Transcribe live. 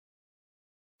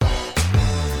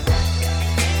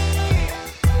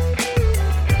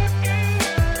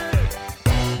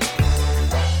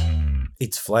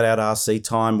It's Flat Out RC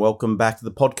time. Welcome back to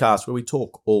the podcast where we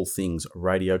talk all things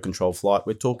radio control flight.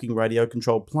 We're talking radio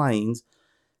control planes,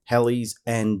 helis,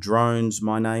 and drones.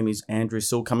 My name is Andrew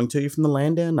Sill, coming to you from the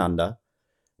land down under,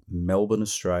 Melbourne,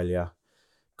 Australia.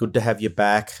 Good to have you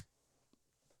back.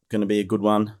 Going to be a good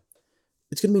one.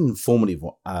 It's going to be an informative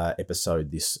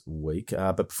episode this week.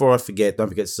 But before I forget, don't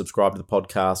forget to subscribe to the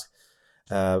podcast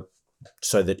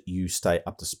so that you stay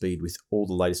up to speed with all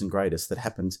the latest and greatest that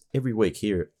happens every week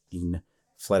here in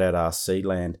Flat Out RC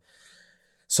land.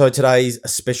 So today's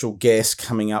special guest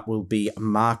coming up will be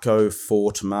Marco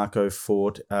Fort. Marco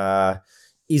Fort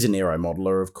is an aero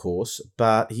modeler, of course,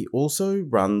 but he also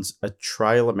runs a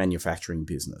trailer manufacturing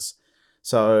business.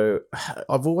 So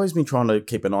I've always been trying to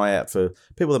keep an eye out for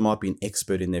people that might be an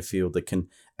expert in their field that can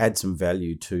add some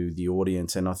value to the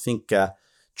audience. And I think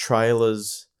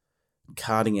trailers,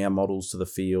 carting our models to the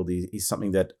field is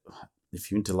something that if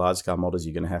you're into large-scale models,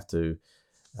 you're going to have to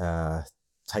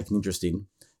take an interest in,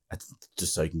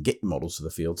 just so you can get your models to the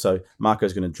field. So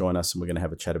Marco's going to join us and we're going to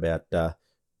have a chat about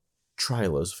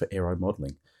trailers for aero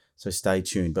modelling. So stay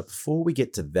tuned. But before we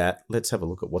get to that, let's have a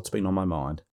look at what's been on my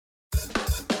mind.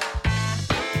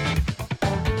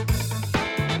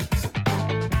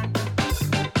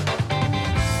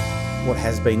 What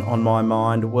has been on my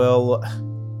mind? Well,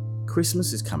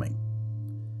 Christmas is coming.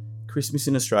 Christmas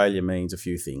in Australia means a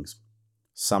few things.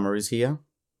 Summer is here,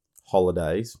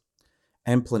 holidays,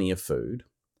 and plenty of food,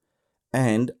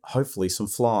 and hopefully some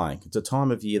flying. It's a time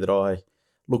of year that I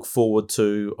look forward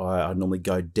to. I normally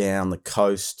go down the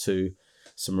coast to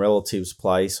some relatives'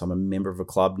 place. I'm a member of a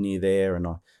club near there, and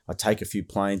I take a few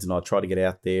planes and I try to get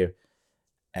out there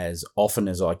as often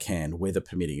as I can, weather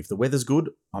permitting. If the weather's good,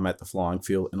 I'm at the flying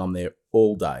field and I'm there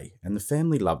all day. And the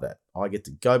family love that. I get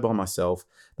to go by myself.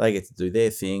 They get to do their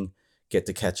thing, get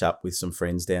to catch up with some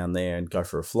friends down there and go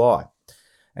for a fly.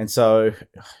 And so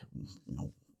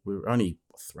we're only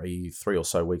three or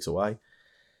so weeks away.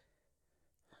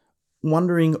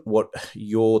 Wondering what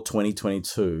your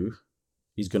 2022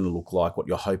 is going to look like, what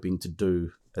you're hoping to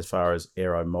do as far as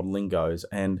aero modelling goes.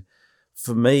 And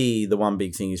for me, the one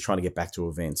big thing is trying to get back to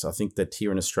events. I think that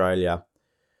here in Australia,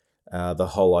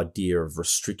 the whole idea of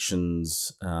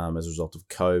restrictions as a result of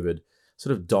COVID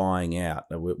sort of dying out.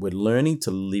 We're learning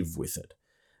to live with it.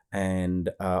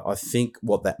 And I think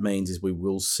what that means is we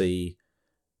will see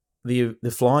the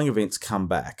flying events come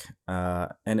back.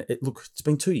 And it's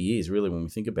been 2 years, really, when we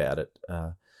think about it,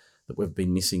 that we've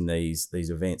been missing these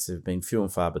events. They've been few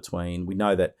and far between. We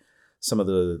know that some of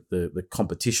the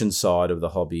competition side of the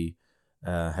hobby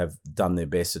have done their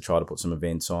best to try to put some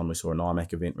events on. We saw an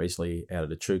IMAC event recently out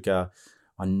at Echuca.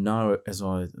 I know as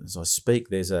I speak,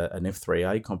 there's an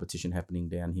F3A competition happening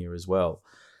down here as well.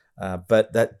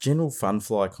 But that general fun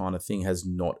fly kind of thing has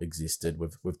not existed.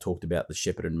 We've talked about the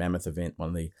Shepherd and Mammoth event, one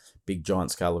of the big giant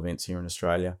scale events here in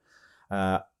Australia.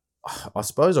 I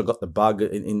suppose I got the bug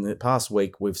in the past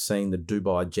week. We've seen the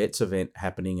Dubai Jets event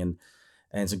happening,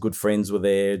 and some good friends were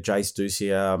there. Jace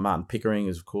Ducia, Martin Pickering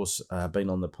has, of course, been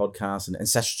on the podcast, and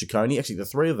Sasha Ciccone, actually the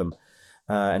three of them,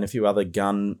 and a few other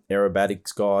gun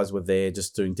aerobatics guys were there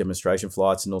just doing demonstration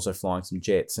flights and also flying some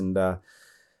jets. And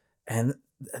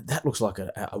that looks like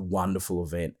a wonderful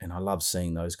event, and I love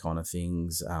seeing those kind of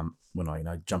things when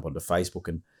I jump onto Facebook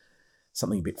and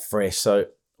something a bit fresh. So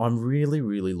I'm really,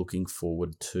 really looking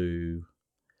forward to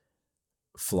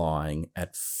flying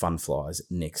at Fun Flies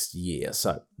next year.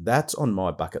 So that's on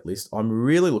my bucket list. I'm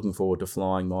really looking forward to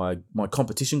flying my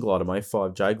competition glider, my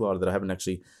F5J glider that I haven't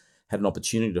actually had an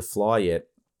opportunity to fly yet.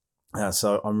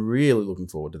 So I'm really looking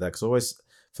forward to that, because always,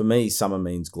 for me, summer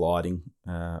means gliding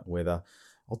weather.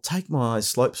 I'll take my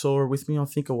slope soarer with me, I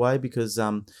think, away, because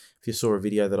if you saw a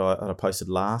video that I posted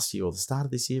last year, or the start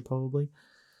of this year probably,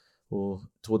 or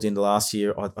towards the end of last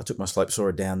year, I took my slope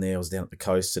soarer down there. I was down at the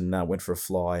coast and went for a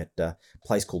fly at a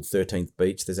place called 13th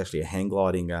Beach. There's actually a hang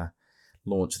gliding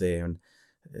launch there, and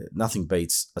nothing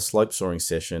beats a slope soaring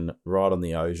session right on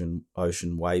the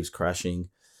ocean, waves crashing.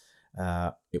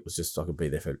 It was just, I could be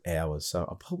there for hours. So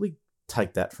I'll probably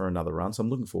take that for another run. So I'm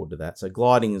looking forward to that. So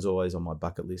gliding is always on my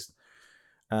bucket list.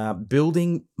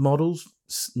 Building models,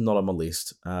 not on my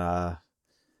list.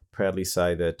 Proudly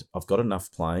say that I've got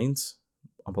enough planes.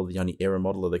 I'm probably the only aero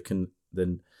modeler that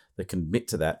can admit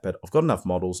to that, but I've got enough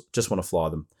models, just want to fly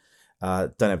them.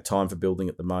 Don't have time for building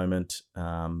at the moment,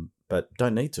 but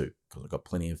don't need to, because I've got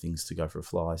plenty of things to go for a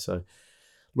fly. So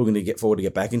looking to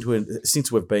get back into it.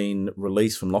 Since we've been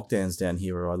released from lockdowns down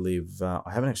here where I live,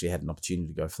 I haven't actually had an opportunity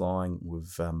to go flying.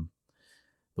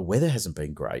 The weather hasn't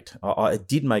been great. I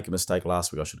did make a mistake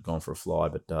last week. I should have gone for a fly,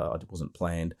 but I wasn't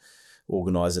planned,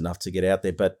 organised enough to get out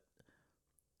there. But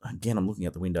again, I'm looking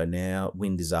out the window now.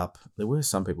 Wind is up. There were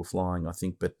some people flying, I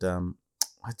think, but I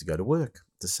had to go to work.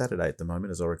 It's a Saturday at the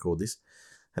moment as I record this.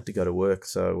 Had to go to work,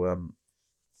 so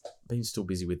been still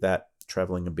busy with that,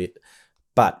 traveling a bit,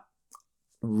 but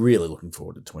really looking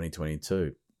forward to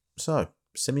 2022. So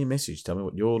send me a message. Tell me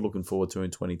what you're looking forward to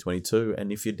in 2022.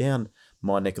 And if you're down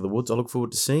my neck of the woods, I look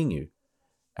forward to seeing you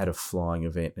at a flying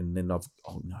event. And then I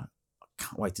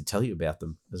can't wait to tell you about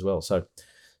them as well. So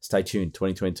stay tuned.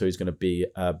 2022 is going to be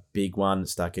a big one.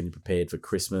 Start getting prepared for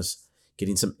Christmas. Get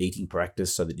in some eating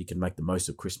practice so that you can make the most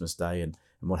of Christmas Day and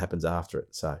what happens after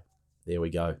it. So there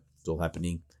we go. It's all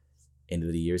happening. End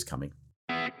of the year is coming.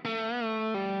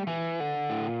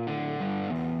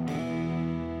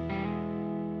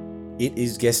 It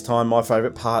is guest time, my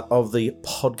favourite part of the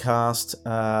podcast.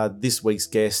 This week's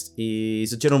guest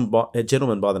is a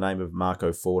gentleman by the name of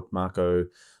Marco Fort. Marco,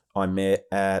 I met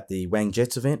at the Wang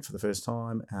Jets event for the first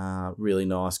time. Really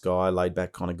nice guy, laid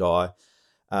back kind of guy.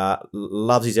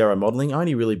 Loves his aero modelling.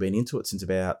 Only really been into it since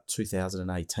about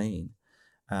 2018.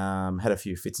 Had a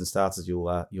few fits and starts, as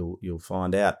you'll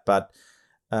find out. But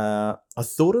I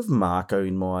thought of Marco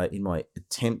in my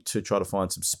attempt to try to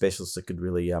find some specialists that could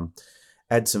really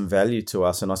add some value to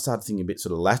us. And I started thinking a bit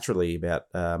sort of laterally about,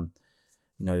 the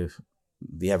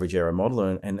average aero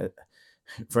modeler. And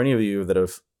for any of you that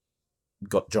have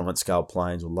got giant scale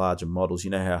planes or larger models, you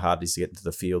know how hard it is to get into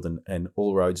the field, and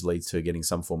all roads lead to getting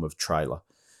some form of trailer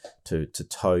to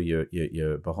tow your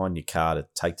behind your car to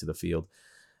take to the field.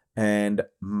 And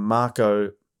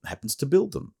Marco happens to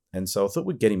build them. And so I thought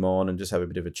we'd get him on and just have a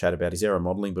bit of a chat about his aero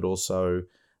modeling, but also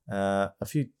a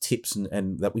few tips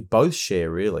and that we both share,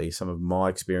 really. Some of my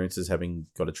experiences having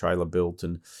got a trailer built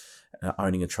and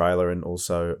owning a trailer, and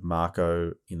also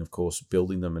Marco in, of course,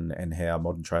 building them and how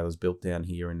modern trailers built down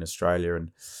here in Australia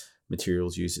and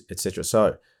materials used, etc.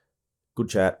 So good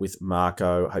chat with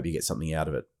Marco. Hope you get something out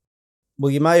of it.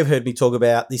 Well, you may have heard me talk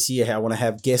about this year how I want to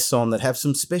have guests on that have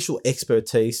some special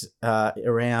expertise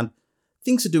around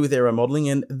things to do with aero modelling.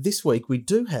 And this week we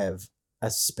do have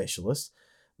a specialist.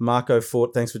 Marco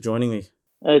Fort, thanks for joining me.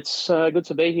 It's good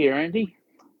to be here, Andy.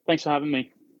 Thanks for having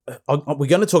me. We're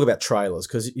going to talk about trailers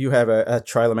because you have a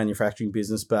trailer manufacturing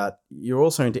business, but you're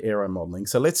also into aero modelling.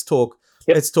 So let's talk.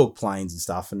 Yep. Let's talk planes and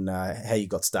stuff and how you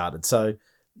got started. So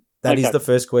that is the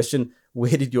first question.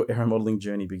 Where did your aero modelling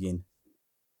journey begin?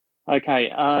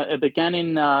 Okay, it began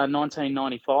in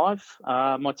 1995.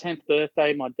 My 10th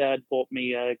birthday, my dad bought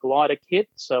me a glider kit.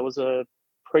 So it was a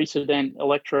Precedent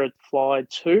Electra Fly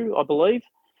 2, I believe.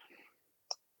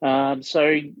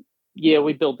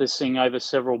 We built this thing over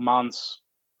several months,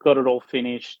 got it all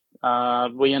finished.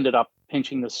 We ended up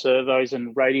pinching the servos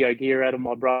and radio gear out of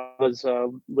my brother's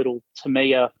little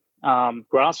Tamiya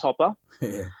Grasshopper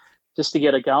just to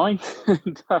get it going.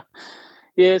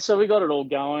 So we got it all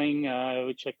going.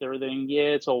 We checked everything.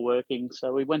 Yeah, it's all working.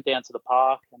 So we went down to the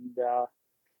park, and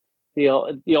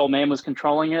the old man was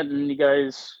controlling it, and he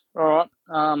goes, "All right,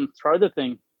 throw the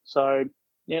thing." So,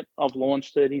 yep, I've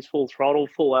launched it. He's full throttle,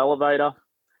 full elevator.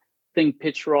 Thing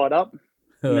pitched right up,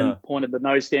 and then pointed the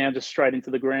nose down just straight into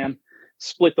the ground.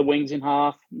 Split the wings in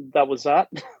half. That was that.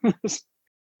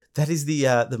 That is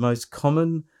the most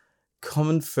common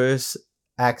first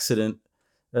accident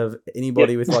of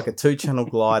anybody with like a 2-channel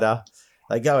glider.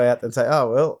 They go out and say,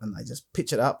 "Oh well," and they just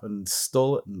pitch it up and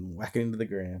stall it and whack it into the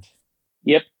ground.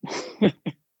 Yep.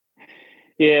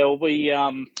 We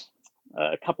a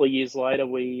couple of years later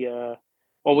we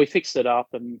fixed it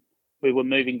up, and we were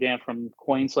moving down from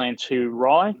Queensland to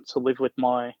Rye to live with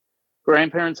my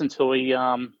grandparents until we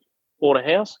bought a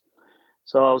house.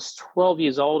 So I was 12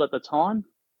 years old at the time,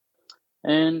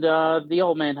 and the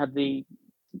old man had the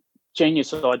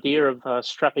genius idea of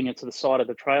strapping it to the side of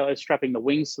the trailer, strapping the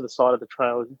wings to the side of the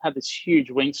trailer. It had this huge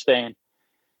wingspan,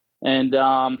 and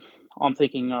I'm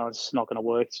thinking, oh, it's not going to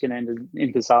work. It's going to end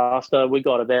in disaster. We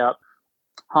got about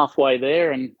halfway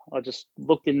there, and I just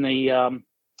looked out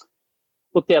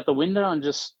the window and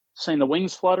just seen the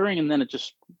wings fluttering, and then it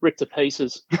just ripped to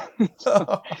pieces.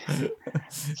 So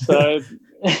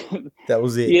that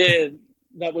was it. Yeah,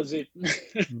 that was it.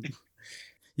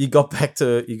 You got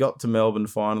to Melbourne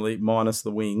finally, minus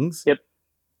the wings.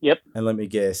 Yep. And let me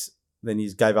guess, then you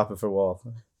gave up it for a while.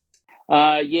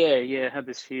 Had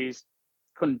this fuse,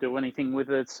 couldn't do anything with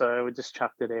it, so we just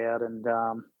chucked it out, and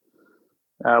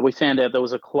we found out there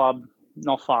was a club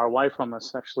not far away from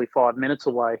us, actually 5 minutes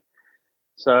away.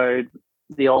 So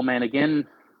the old man again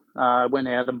went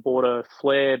out and bought a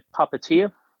Flare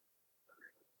puppeteer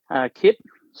kit.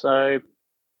 So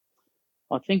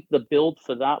I think the build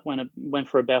for that went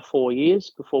for about 4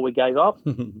 years before we gave up.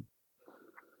 And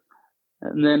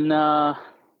then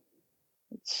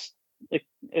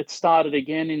it started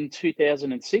again in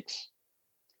 2006.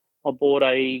 I bought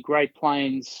a Great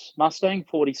Plains Mustang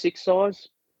 46 size,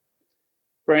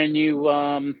 brand new.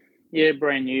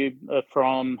 Brand new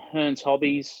from Hearns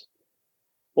Hobbies.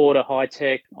 Bought a high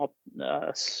tech. What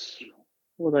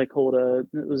do they called? It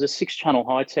was a 6-channel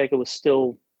high tech. It was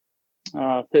still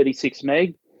 36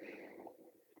 meg.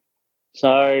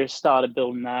 So started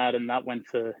building that, and that went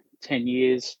for 10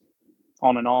 years,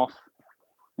 on and off.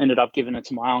 Ended up giving it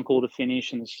to my uncle to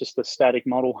finish, and it's just a static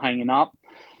model hanging up.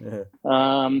 But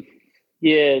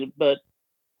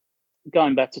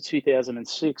going back to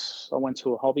 2006, I went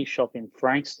to a hobby shop in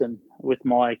Frankston with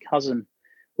my cousin.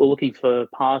 We're looking for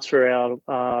parts for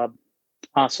our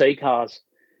RC cars,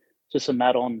 just some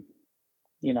add-on,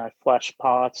 flash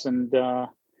parts, and it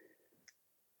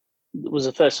was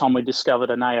the first time we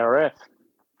discovered an ARF.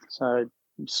 So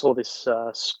we saw this,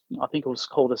 I think it was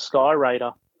called a Sky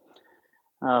Raider,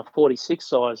 46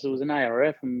 size. It was an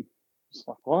ARF, and it's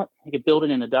like, what? You could build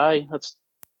it in a day. It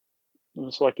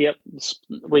was like, yep.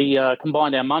 We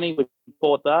combined our money. We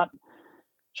bought that,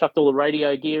 chucked all the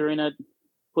radio gear in it,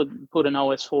 put an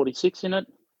OS 46 in it,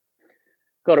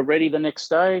 got it ready the next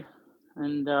day,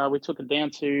 and we took it down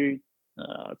to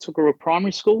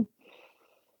primary school,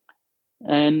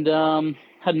 and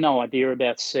had no idea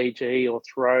about CG or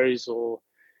throws or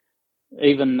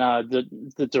even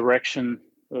the direction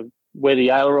of where the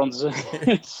ailerons are.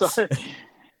 So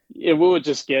we were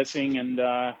just guessing, and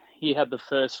he had the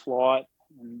first flight,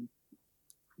 and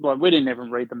we didn't even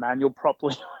read the manual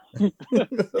properly.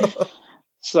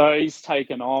 So he's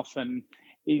taken off, and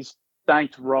he's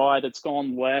banked right. It's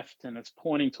gone left, and it's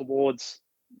pointing towards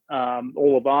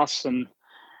all of us, and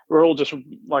we're all just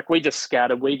we just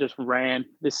scattered. We just ran.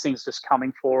 This thing's just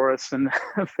coming for us, and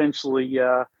eventually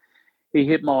he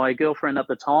hit my girlfriend at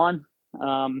the time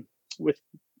with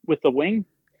the wing.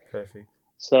 Perfect.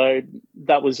 So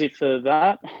that was it for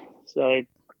that. So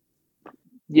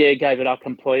gave it up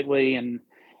completely, and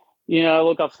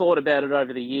look, I've thought about it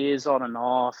over the years, on and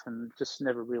off, and just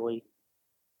never really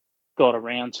got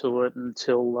around to it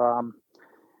until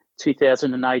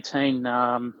 2018.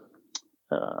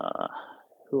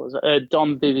 Who was it?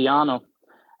 Dom Viviano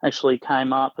actually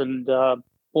came up and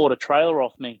bought a trailer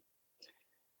off me.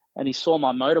 And he saw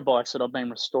my motorbikes that I've been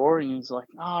restoring. He's like,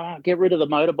 "Oh, get rid of the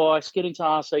motorbikes, get into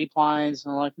RC planes."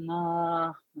 And I'm like,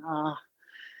 nah.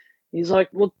 He's like,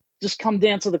 "Look, just come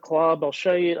down to the club. I'll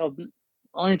show you.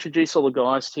 I'll introduce all the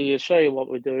guys to you, show you what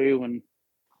we do." And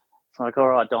it's like, "All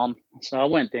right, Dom." So I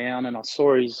went down and I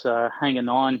saw his Hangar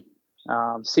 9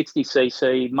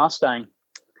 60cc Mustang.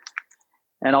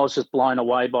 And I was just blown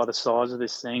away by the size of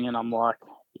this thing. And I'm like,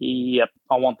 yep,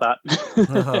 I want that.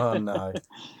 Oh, no.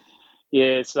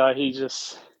 Yeah, so he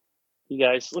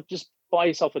goes, "Look, just buy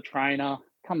yourself a trainer,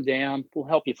 come down, we'll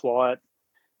help you fly it,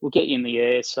 we'll get you in the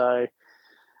air." So,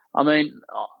 I mean,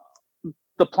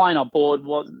 the plane I bought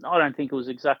I don't think it was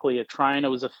exactly a trainer.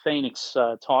 It was a Phoenix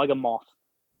Tiger Moth.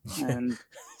 And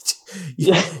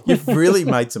You've really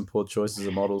made some poor choices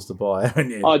of models to buy,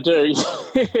 haven't you? I do.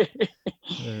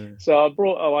 Yeah. So I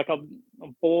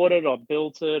bought it, I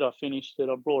built it, I finished it,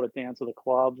 I brought it down to the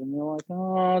club, and they're like,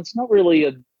 "Oh, it's not really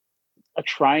a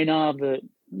trainer, but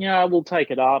we'll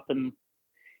take it up, and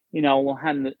we'll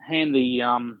hand the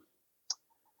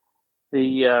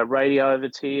radio over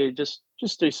to you. Just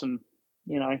do some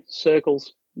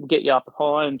circles. We'll get you up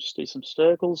high and just do some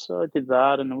circles." So I did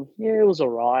that, and it was all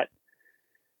right.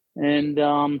 And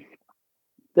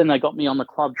then they got me on the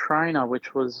club trainer,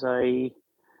 which was a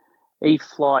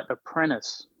E-Flight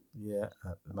Apprentice. Yeah,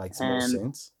 that makes more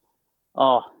sense.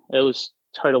 Oh, it was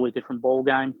totally different ball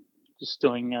game. Just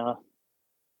doing,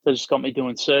 they just got me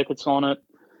doing circuits on it.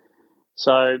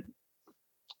 So,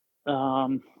 I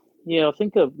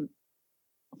think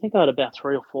I had about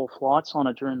 3 or 4 flights on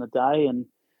it during the day, and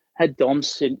had Dom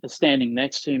standing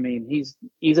next to me, and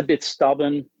he's a bit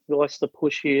stubborn. He likes to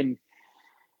push you, and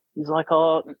he's like,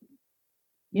 "Oh,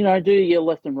 do your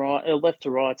left to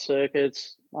right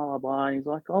circuits, blah, blah, blah." And he's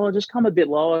like, "Oh, just come a bit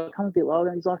lower.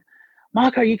 And he's like,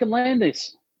 "Marco, you can land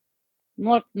this." I'm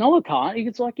like, "No, I can't."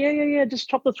 He's like, yeah, just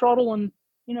chop the throttle and,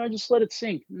 just let it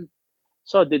sink." And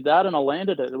so I did that, and I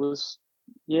landed it. It was,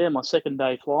 my second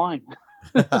day flying.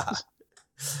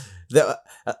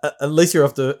 At least you're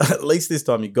off to, at least this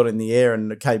time you got in the air and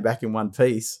it came back in one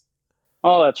piece.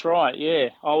 Oh, that's right. Yeah.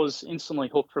 I was instantly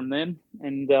hooked from then.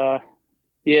 And,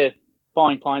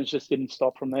 flying planes just didn't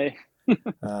stop from there.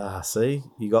 See,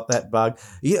 you got that bug.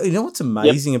 You know what's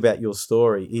amazing about your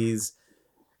story is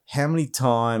how many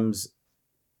times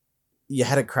you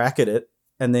had a crack at it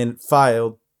and then it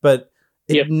failed, but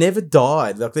it never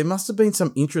died. Like, there must have been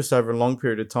some interest over a long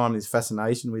period of time, this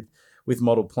fascination with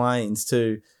model planes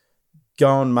to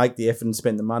go and make the effort and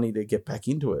spend the money to get back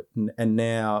into it. And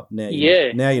now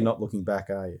you're not looking back,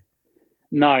 are you?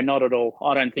 No, not at all.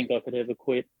 I don't think I could ever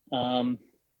quit.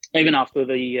 Even after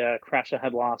the crash I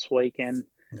had last weekend.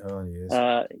 Oh, yes.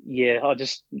 I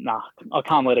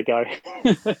can't let it go.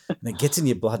 And it gets in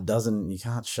your blood, doesn't it? You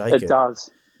can't shake it. It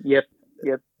does. Yep.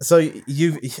 So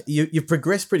you've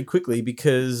progressed pretty quickly,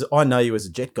 because I know you as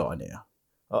a jet guy now.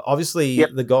 Obviously,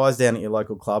 the guys down at your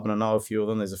local club, and I know a few of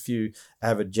them. There's a few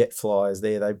avid jet flyers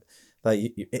there. How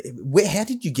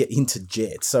did you get into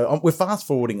jets? So we're fast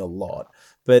forwarding a lot,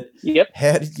 but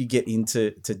how did you get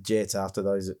into jets after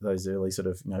those early sort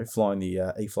of flying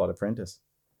the E-Flight Apprentice?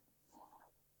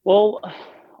 Well,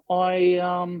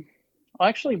 I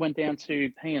actually went down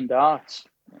to P and Darts,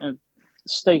 and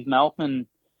Steve Malcolm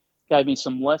gave me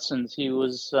some lessons. He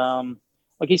was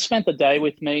he spent the day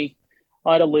with me.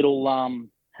 I had a little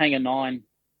Hangar 9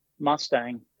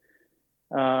 Mustang.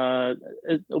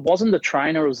 It wasn't the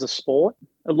trainer, it was the sport.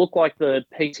 It looked like the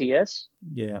PTS.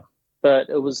 Yeah. But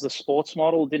it was the sports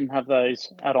model. It didn't have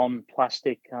those add-on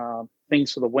plastic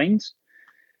things for the wings.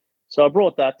 So I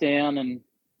brought that down, and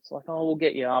it's like, oh, we'll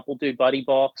get you up. We'll do buddy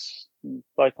box,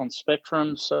 both on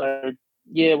Spectrum. So,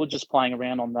 yeah, we're just playing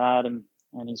around on that and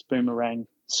his Boomerang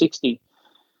 60.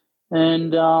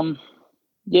 And, so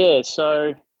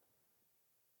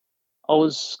I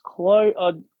was close.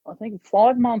 I think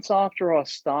 5 months after I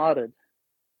started,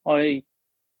 I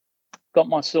got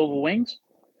my silver wings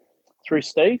through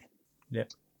Steve. Yeah.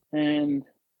 And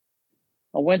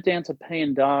I went down to P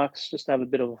and Darks just to have a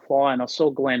bit of a fly, and I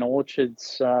saw Glenn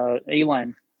Orchard's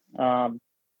Elan, the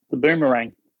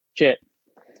Boomerang jet.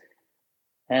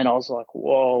 And I was like,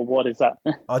 whoa, what is that?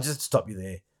 I'll just stop you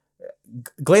there.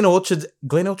 Glenn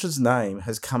Orchard's name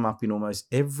has come up in almost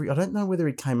every... I don't know whether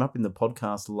he came up in the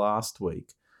podcast last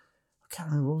week. I can't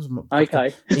remember what was my podcast.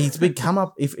 Okay. He's been come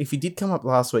up... If he did come up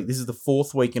last week, this is the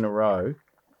 4th week in a row.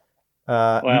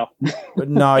 Wow.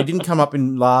 No, he didn't come up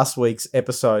in last week's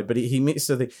episode, but he missed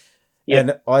the thing. Yep.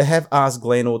 And I have asked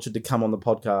Glenn Orchard to come on the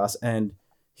podcast, and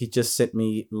he just sent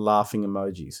me laughing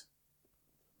emojis.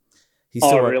 He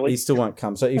still won't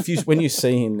come. So when you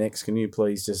see him next, can you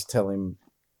please just tell him,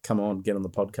 come on, get on the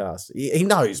podcast? He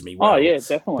knows me well. Oh, yeah,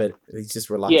 definitely. But he's just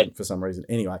reluctant for some reason.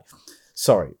 Anyway,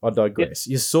 sorry, I digress.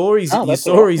 Yep. You saw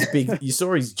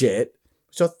his jet,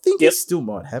 which I think he still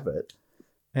might have it.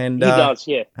 And he does,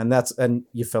 yeah. And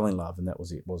you fell in love, and that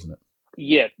was it, wasn't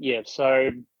it? Yeah.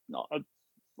 So I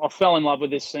fell in love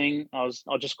with this thing. I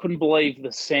just couldn't believe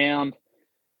the sound,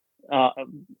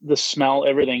 the smell,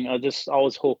 everything. I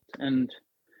was hooked, and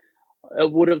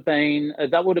that would have been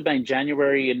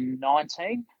January in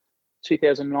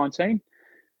 2019,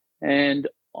 and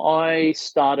I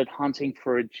started hunting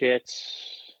for a jet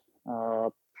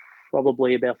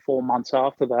probably about 4 months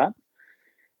after that,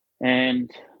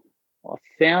 and I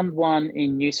found one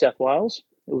in New South Wales.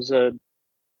 It was a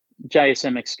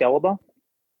JSM Excalibur.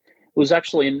 It was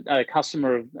actually an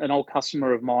old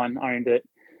customer of mine owned it.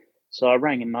 So I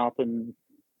rang him up, and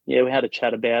we had a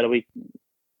chat about it.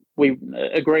 We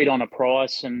agreed on a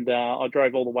price, and I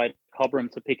drove all the way to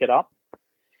Cobram to pick it up,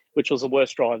 which was the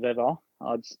worst drive ever.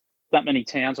 That many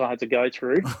towns I had to go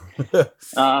through.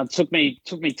 Took me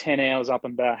 10 hours up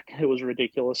and back. It was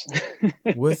ridiculous.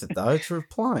 Worth it though, for a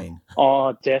plane.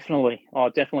 Oh, definitely.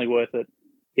 Worth it.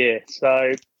 Yeah.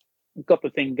 So got the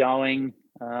thing going.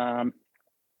 I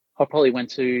probably went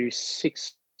to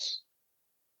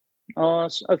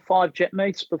 5 jet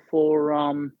meets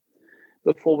before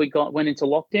we went into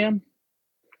lockdown.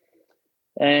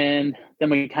 And then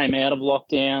we came out of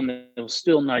lockdown. There was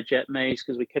still no jet meets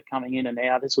because we kept coming in and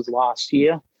out. This was last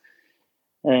year.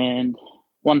 And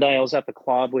one day I was at the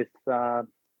club with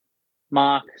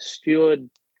Mark Stewart,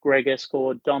 Greg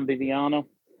Escord, Dom Viviano.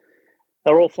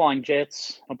 They were all flying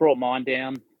jets. I brought mine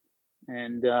down,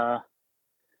 and I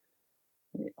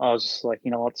was just like,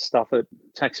 you know what, stuff it,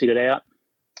 taxied it out.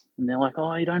 And they're like,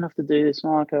 oh, you don't have to do this,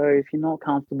 Marco, if you're not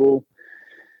comfortable.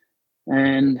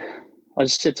 And I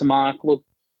just said to Mark, look,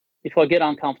 if I get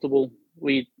uncomfortable,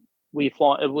 will you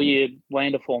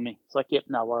land it for me? It's like, yep,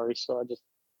 no worries. So I just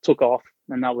took off,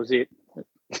 and that was it.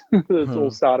 It all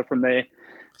started from there.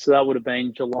 So that would have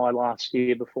been July last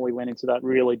year before we went into that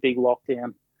really big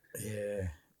lockdown. Yeah.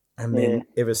 And then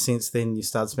ever since then, you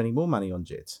started spending more money on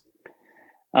jets.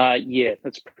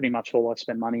 That's pretty much all I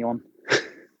spend money on.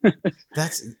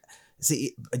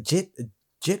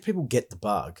 Jet people get the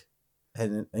bug.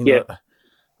 And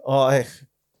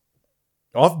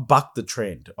I've bucked the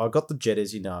trend. I got the jet,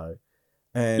 as you know,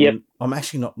 and I'm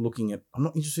actually I'm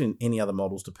not interested in any other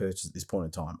models to purchase at this point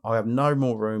in time. I have no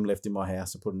more room left in my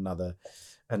house to put another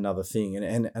another thing.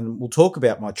 And we'll talk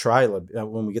about my trailer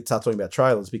when we get to start talking about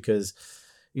trailers, because,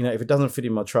 if it doesn't fit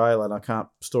in my trailer and I can't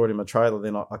store it in my trailer,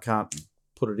 then I can't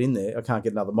put it in there. I can't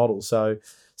get another model. So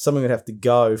something would have to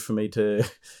go for me to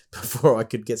before I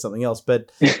could get something else.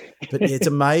 But it's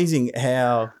amazing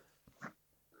how,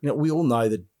 we all know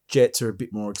that jets are a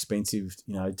bit more expensive,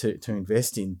 to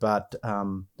invest in. But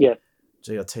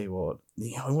gee, I'll tell you what.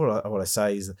 What I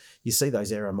say is, you see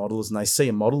those aero models, and they see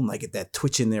a model and they get that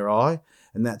twitch in their eye,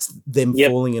 and that's them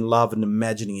falling in love and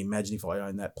imagining if I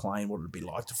own that plane, what it'd be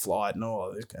like to fly it,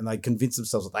 and they convince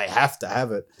themselves that they have to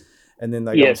have it, and then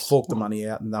they go and fork the money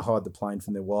out and they hide the plane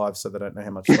from their wives so they don't know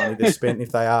how much money they've spent. And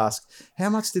if they ask, how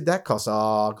much did that cost?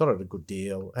 Oh, I got it at a good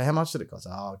deal. How much did it cost?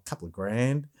 Oh, a couple of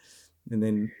grand. And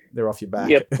then they're off your back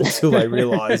until they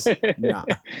realise, nah.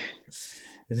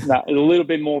 No, a little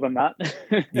bit more than that.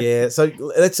 Yeah, so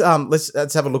let's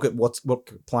have a look at what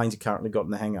planes you currently got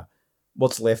in the hangar.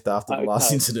 What's left after the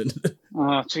last incident?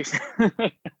 Oh, jeez.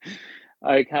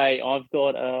 Okay, I've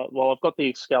got the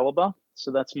Excalibur,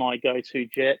 so that's my go-to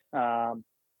jet.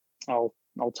 I'll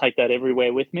take that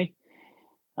everywhere with me.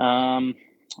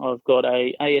 I've got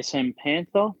a ASM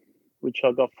Panther, which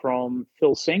I got from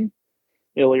Phil Singh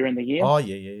earlier in the year. Oh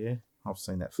yeah. I've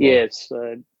seen that. Yeah,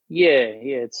 so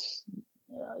it's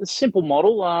a simple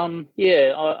model.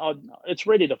 It's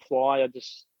ready to fly. I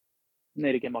just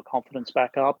need to get my confidence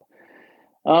back up.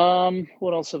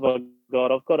 What else have I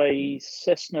got? I've got a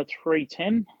Cessna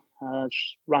 310,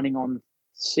 running on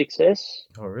 6S.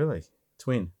 Oh, really?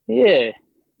 Twin? Yeah.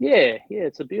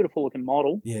 It's a beautiful looking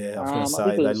model. Yeah, I was going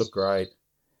to say they look great.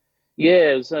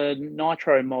 Yeah, it was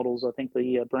Nitro Models, I think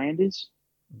the brand is.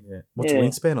 Yeah. What's the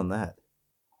wingspan on that?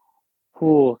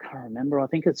 Oh, I can't remember. I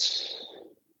think it's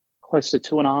close to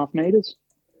 2.5 meters.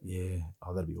 Yeah.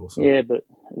 Oh, that'd be awesome. Yeah, but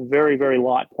very, very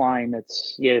light plane.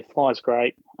 It flies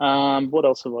great. What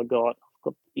else have I got? I've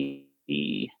got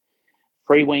the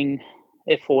Freewing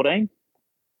F-14,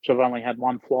 which I've only had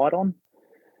one flight on.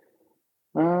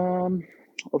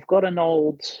 I've got an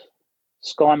old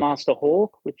Skymaster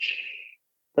Hawk,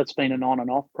 that's been an on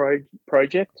and off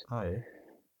project. Oh, yeah.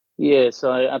 Yeah,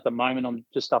 so at the moment I'm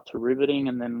just up to riveting,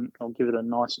 and then I'll give it a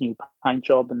nice new paint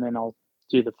job, and then I'll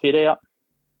do the fit out.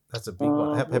 That's a big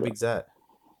one. How big's that?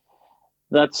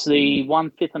 That's the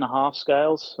 1/5.5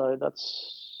 scales, so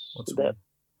that's about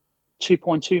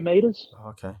 2.2 meters. Oh,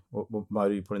 okay. What mode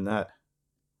do you put in that?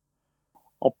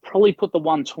 I'll probably put the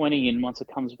 120 in once it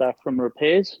comes back from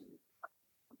repairs.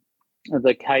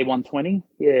 The K120,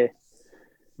 yeah.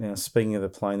 Now, speaking of the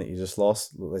plane that you just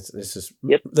lost,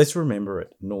 let's remember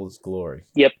it in all its glory.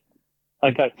 Yep.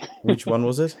 Okay. Which one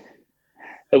was it?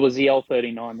 It was the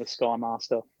L-39, the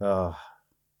Skymaster. Oh,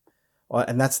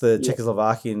 and that's the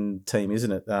Czechoslovakian team,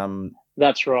 isn't it?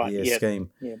 That's right. Yeah, scheme.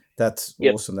 Yep. That's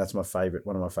awesome. That's my favourite.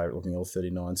 One of my favourite looking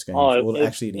L-39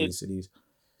 schemes. It is.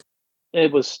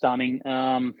 It was stunning.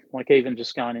 Like even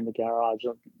just going in the garage,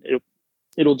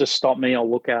 it'll just stop me. I'll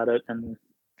look at it, and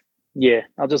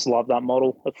I just love that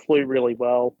model. It flew really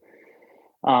well.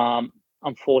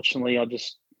 Unfortunately, I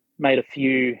just made a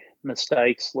few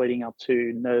mistakes leading up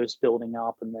to nerves building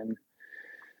up, and then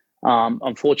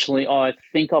unfortunately, I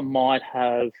think I might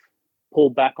have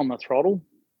pulled back on the throttle.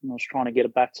 I was trying to get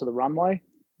it back to the runway,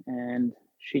 and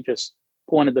she just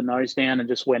pointed the nose down and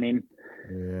just went in.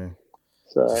 Yeah.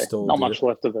 So not much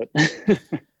left of it.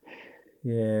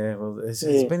 Yeah, well, there's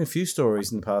been a few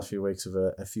stories in the past few weeks of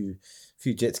a few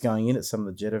jets going in at some of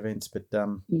the jet events, but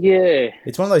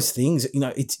it's one of those things.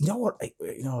 It's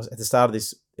at the start of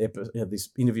this this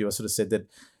interview, I sort of said that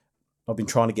I've been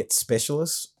trying to get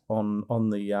specialists on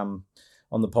the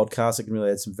podcast that can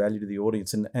really add some value to the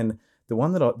audience, and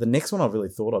the next one I've really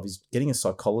thought of is getting a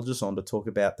psychologist on to talk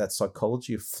about that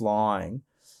psychology of flying,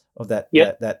 of that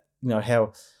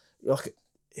how. Like,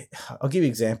 I'll give you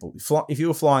an example. If you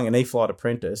were flying an E-Flight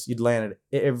Apprentice, you'd land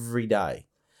it every day.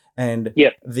 And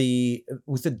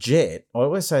with a jet, I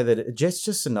always say that a jet's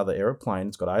just another aeroplane.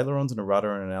 It's got ailerons and a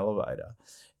rudder and an elevator.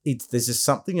 There's just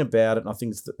something about it, and I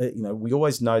think it's we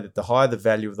always know that the higher the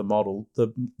value of the model,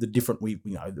 the different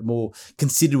the more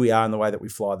considered we are in the way that we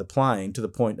fly the plane, to the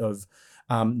point of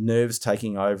nerves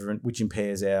taking over, which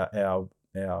impairs our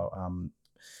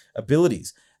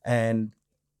abilities. And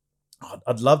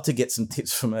I'd love to get some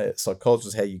tips from a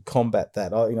psychologist how you combat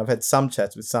that. I've had some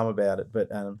chats with some about it, but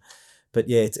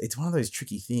it's one of those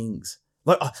tricky things.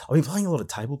 Like I've been playing a lot of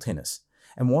table tennis,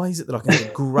 and why is it that I can have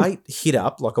a great hit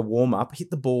up, like a warm up, hit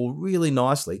the ball really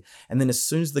nicely, and then as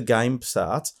soon as the game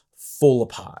starts, fall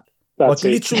apart.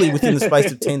 Literally within the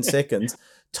space of 10 seconds,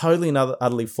 totally and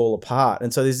utterly fall apart.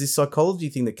 And so there's this psychology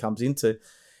thing that comes into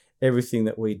everything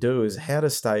that we do, is how to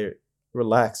stay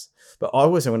relax. But I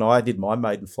was, when I did my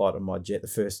maiden flight on my jet, the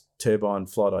first turbine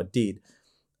flight I did,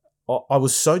 I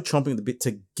was so chomping at the bit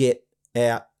to get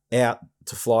out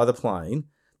to fly the plane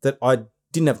that I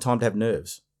didn't have time to have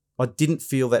nerves. I didn't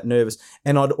feel that nervous.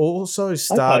 And I'd also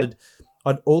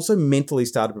mentally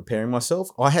started preparing myself.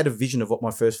 I had a vision of what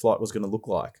my first flight was going to look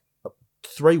like.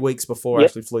 3 weeks before I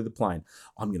actually flew the plane,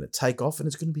 I'm going to take off and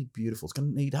it's going to be beautiful. It's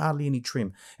going to need hardly any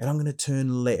trim. And I'm going to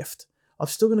turn left. I'm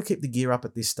still going to keep the gear up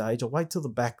at this stage. I'll wait till the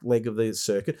back leg of the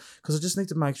circuit because I just need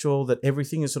to make sure that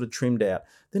everything is sort of trimmed out.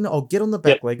 Then I'll get on the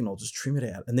back leg and I'll just trim it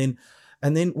out. And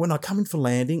then when I come in for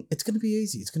landing, it's going to be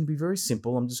easy. It's going to be very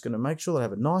simple. I'm just going to make sure that I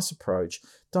have a nice approach.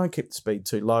 Don't keep the speed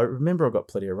too low. Remember, I've got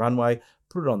plenty of runway.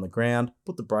 Put it on the ground,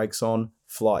 put the brakes on,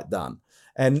 flight done.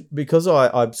 And because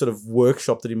I sort of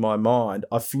workshopped it in my mind,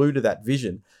 I flew to that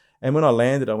vision. And when I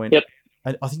landed, I went,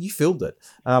 and I think you filmed it.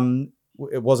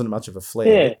 It wasn't much of a flare.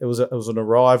 Yeah. It was an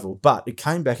arrival, but it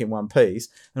came back in one piece.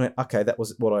 And I went, okay, that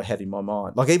was what I had in my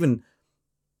mind. Like even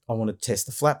I want to test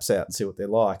the flaps out and see what they're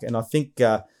like. And I think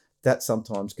that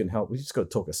sometimes can help. We just got to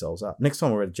talk ourselves up. Next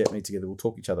time we're at a jet meet together, we'll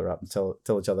talk each other up and tell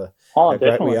each other how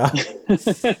definitely. great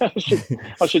we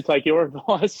are. I should take your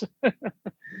advice.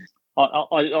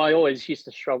 I always used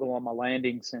to struggle on my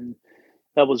landings, and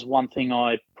that was one thing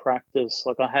I practiced.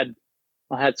 Like I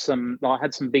had some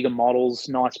bigger models,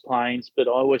 nice planes, but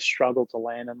I always struggled to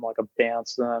land them. Like I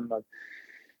bounce them, I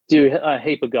do a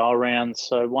heap of go arounds.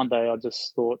 So one day I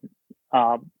just thought,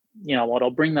 you know what, I'll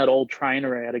bring that old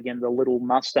trainer out again, the little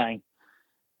Mustang,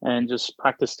 and just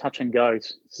practice touch and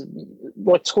goes. It's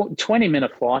like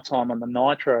 20-minute flight time on the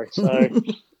Nitro. So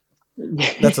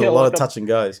that's a lot of touch and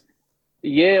goes.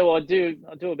 Yeah, well, I do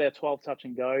about 12 touch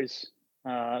and goes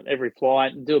every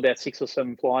flight. Do about 6 or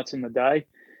 7 flights in the day.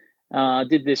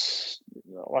 Did this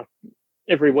like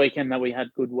every weekend that we had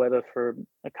good weather for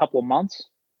a couple of months,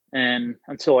 and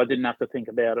until I didn't have to think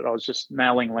about it, I was just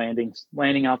nailing landings,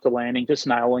 landing after landing, just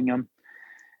nailing them,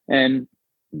 and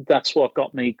that's what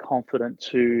got me confident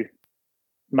to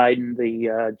maiden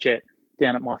the jet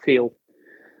down at my field,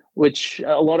 which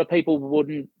a lot of people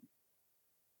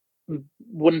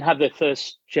wouldn't have their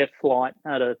first jet flight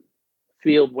at a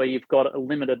field where you've got a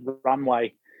limited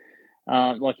runway.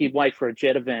 Like you'd wait for a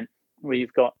jet event where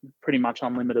you've got pretty much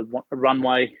unlimited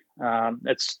runway.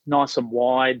 It's nice and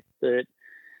wide, but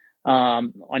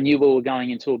I knew we were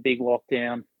going into a big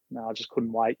lockdown. No, I just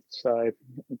couldn't wait. So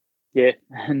yeah,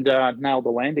 and nailed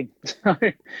the landing.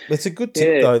 It's a good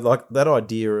tip though, like that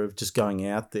idea of just going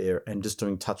out there and just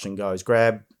doing touch and goes.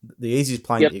 Grab the easiest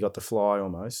plane that you got to fly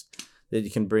almost that you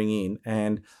can bring in.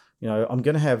 And, you know, I'm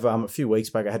going to have a few weeks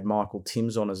back, I had Michael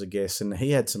Timms on as a guest, and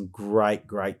he had some great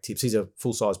tips. He's a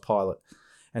full-size pilot,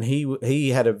 and he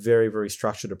had a very, very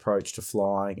structured approach to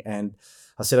flying. And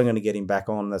I said I'm going to get him back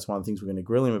on. That's one of the things we're going to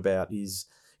grill him about is,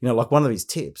 you know, like one of his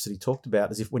tips that he talked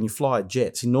about is if when you fly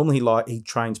jets, he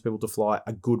trains people to fly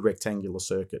a good rectangular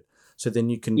circuit. So then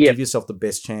you can give yourself the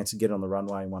best chance to get on the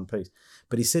runway in one piece.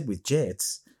 But he said with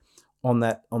jets, on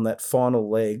that final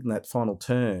leg and that final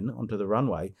turn onto the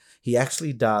runway, he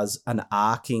actually does an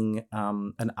arcing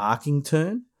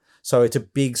turn. So it's a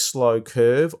big slow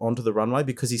curve onto the runway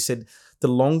because he said the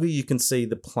longer you can see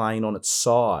the plane on its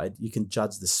side, you can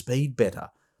judge the speed better.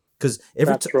 Because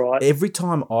every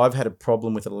time I've had a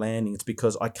problem with a landing, it's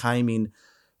because I came in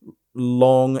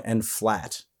long and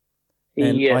flat,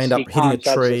 and I end up hitting a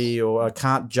tree, or I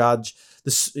can't judge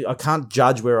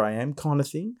where I am, kind of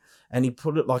thing. And he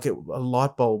put it like a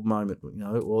light bulb moment, you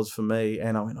know, it was for me.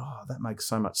 And I went, oh, that makes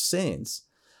so much sense.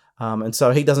 And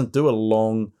so he doesn't do a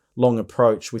long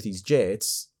approach with his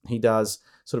jets. He does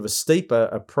sort of a steeper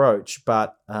approach,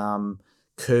 but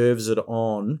curves it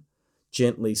on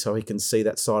gently so he can see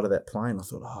that side of that plane. I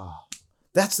thought, oh,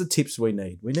 that's the tips we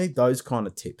need. We need those kind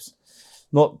of tips.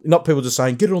 Not people just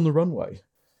saying, get it on the runway.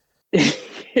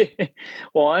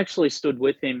 Well, I actually stood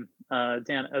with him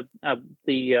down at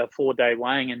the 4-day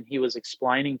weighing, and he was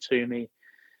explaining to me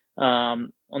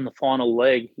on the final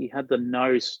leg, he had the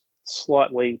nose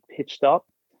slightly pitched up,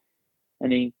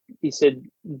 and he said,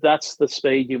 that's the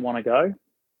speed you want to go.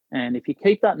 And if you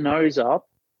keep that nose up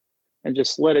and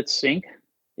just let it sink,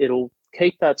 it'll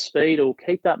keep that speed, it'll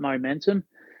keep that momentum.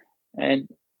 And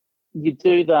you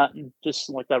do that just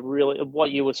like that really,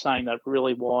 what you were saying, that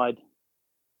really wide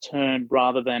turn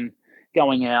rather than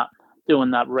going out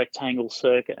doing that rectangle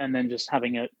circuit and then just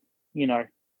having it, you know,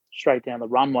 straight down the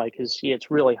runway, because it's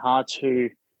really hard to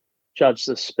judge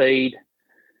the speed.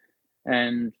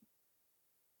 And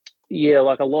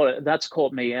like that's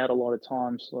caught me out a lot of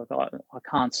times. Like I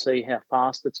can't see how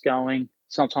fast it's going.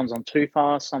 Sometimes I'm too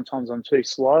fast, sometimes I'm too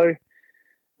slow.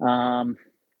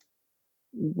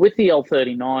 With the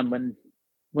L39, when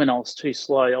when I was too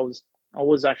slow. I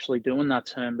was actually doing that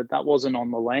turn, but that wasn't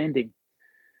on the landing.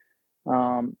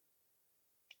 I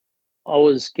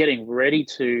was getting ready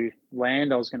to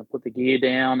land. I was going to put the gear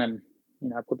down and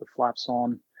put the flaps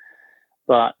on,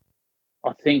 but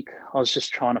I think I was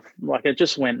just trying to it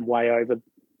just went way over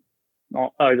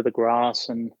the grass,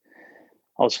 and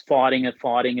I was fighting it.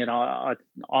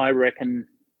 I reckon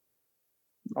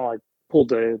I pulled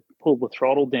the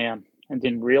throttle down and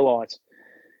didn't realise,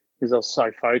 because I was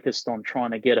so focused on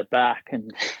trying to get it back,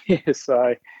 and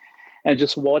and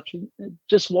just watching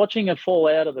it fall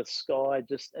out of the sky.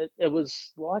 It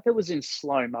was like it was in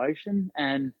slow motion,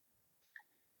 and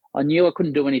I knew I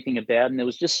couldn't do anything about it, and there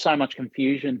was just so much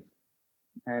confusion.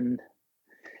 And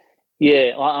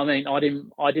yeah, I mean, I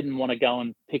didn't want to go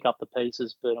and pick up the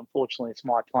pieces, but unfortunately, it's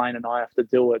my plane, and I have to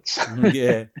do it. So.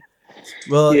 Yeah.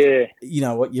 Well, yeah. You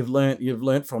know what you've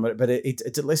learned from it, but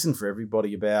it's a lesson for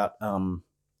everybody about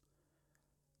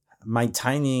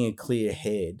maintaining a clear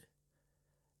head,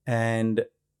 and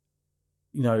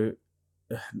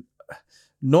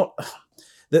not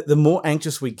the more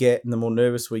anxious we get and the more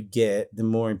nervous we get, the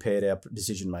more impaired our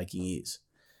decision making is.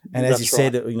 And as you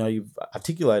said, you've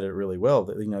articulated it really well,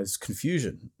 that, it's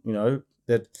confusion,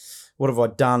 that what have I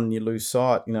done? You lose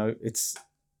sight. It's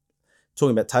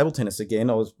talking about table tennis again.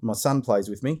 My son plays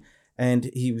with me, and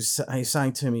he's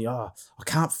saying to me, I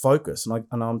can't focus.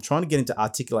 And I'm trying to get him to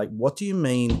articulate, what do you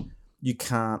mean you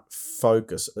can't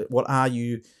focus? What are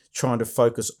you trying to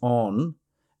focus on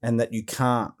and that you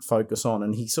can't focus on?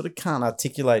 And he sort of can't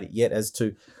articulate it yet as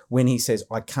to when he says,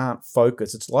 I can't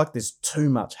focus. It's like there's too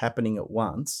much happening at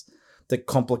once that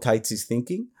complicates his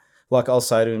thinking. Like I'll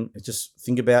say to him, just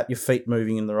think about your feet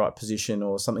moving in the right position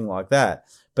or something like that.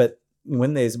 But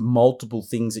when there's multiple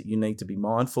things that you need to be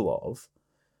mindful of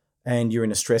and you're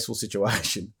in a stressful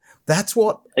situation, that's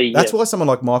why someone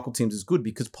like Michael Timms is good,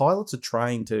 because pilots are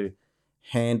trained to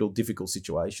handle difficult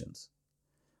situations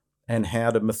and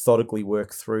how to methodically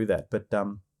work through that. But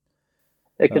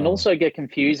it can also get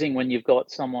confusing when you've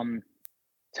got someone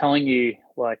telling you,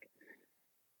 like,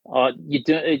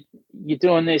 you're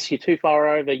doing this, you're too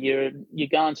far over, you're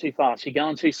going too fast, you're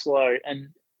going too slow, and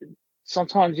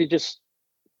sometimes you're just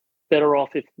better off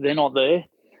if they're not there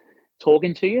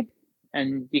talking to you,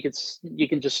 and you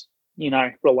can just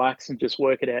relax and just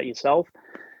work it out yourself.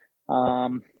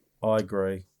 I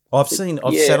agree. I've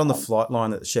sat on the flight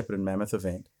line at the Shepherd and Mammoth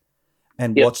event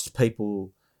and watched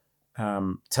people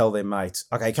tell their mates,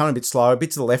 okay, come a bit slower, a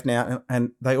bit to the left now,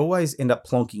 and they always end up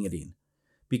plonking it in,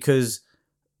 because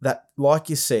that, like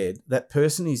you said, that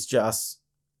person is just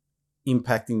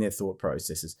impacting their thought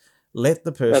processes. Let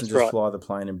the person fly the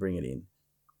plane and bring it in.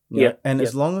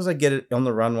 As long as I get it on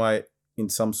the runway in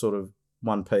some sort of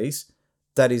one piece,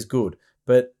 that is good.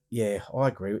 But yeah, I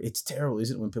agree. It's terrible,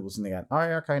 isn't it, when people sitting there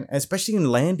going, okay, and especially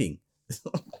in landing.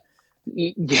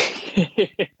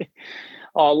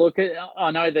 Oh, look,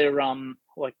 I know they're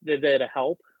there to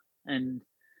help, and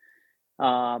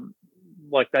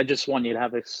they just want you to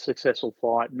have a successful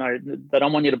flight. No, they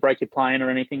don't want you to break your plane or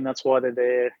anything. That's why they're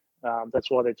there.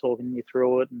 That's why they're talking you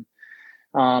through it. And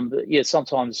but yeah,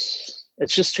 sometimes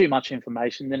it's just too much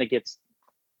information. Then it gets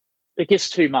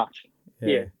too much.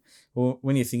 Yeah. Well,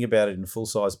 when you think about it in a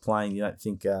full-size plane, you don't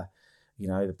think,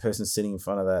 the person sitting in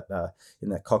front of that, in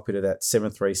that cockpit of that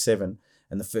 737,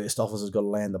 and the first officer's got to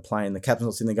land the plane. The captain's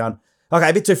not sitting there going, okay,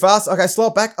 a bit too fast. Okay, slow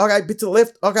it back. Okay, a bit to the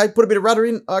left. Okay, put a bit of rudder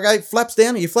in. Okay, flaps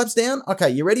down. Are your flaps down? Okay,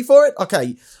 you ready for it?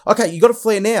 Okay, you got to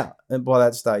flare now. And by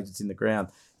that stage, it's in the ground.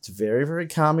 It's a very, very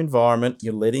calm environment.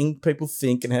 You're letting people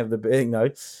think and have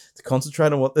to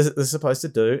concentrate on what they're supposed to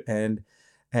do. And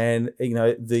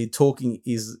the talking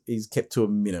is kept to a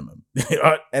minimum.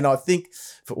 And I think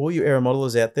for all you aero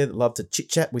modelers out there that love to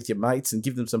chit-chat with your mates and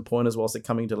give them some pointers whilst they're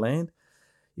coming to land,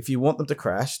 if you want them to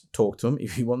crash, talk to them.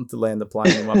 If you want them to land the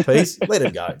plane in one piece, let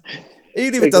them go.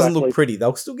 Even if it doesn't look pretty,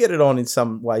 they'll still get it on in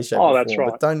some way, shape, or form.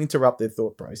 Right. But don't interrupt their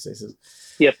thought processes.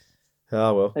 Yep.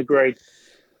 Oh, well. Agreed.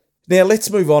 Now, let's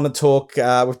move on and talk.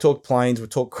 We've talked planes, we've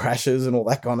talked crashes and all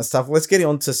that kind of stuff. Let's get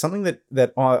on to something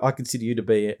that I consider you to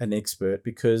be an expert,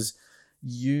 because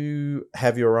you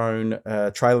have your own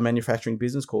trailer manufacturing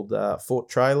business called Fort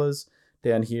Trailers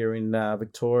down here in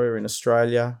Victoria in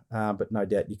Australia. But no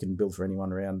doubt you can build for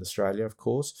anyone around Australia, of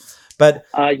course. But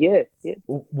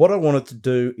what I wanted to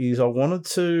do is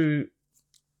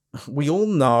we all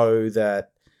know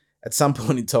that at some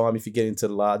point in time, if you get into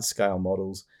large scale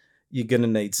models, you're going to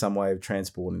need some way of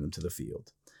transporting them to the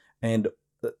field. And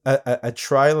a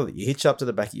trailer that you hitch up to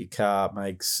the back of your car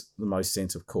makes the most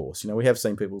sense, of course. We have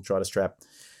seen people try to strap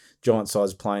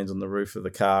giant-sized planes on the roof of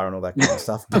the car and all that kind of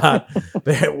stuff.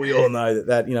 But we all know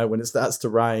that when it starts to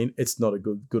rain, it's not a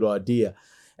good idea.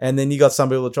 And then you got some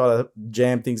people that try to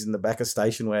jam things in the back of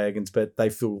station wagons, but they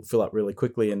fill up really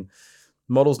quickly. And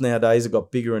models nowadays have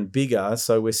got bigger and bigger,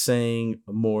 so we're seeing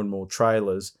more and more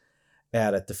trailers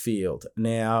out at the field.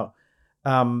 Now,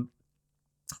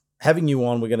 having you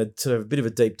on, we're going to sort of have a bit of a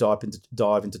deep dive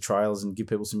into trailers and give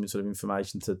people some sort of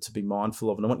information to be mindful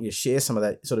of. And I want you to share some of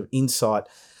that sort of insight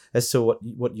as to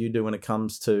what you do when it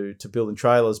comes to building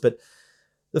trailers. But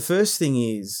the first thing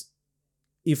is,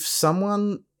 if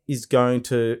someone has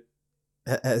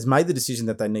made the decision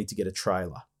that they need to get a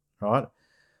trailer, right?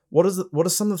 What are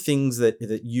some of the things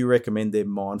that you recommend they're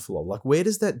mindful of? Like, where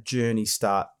does that journey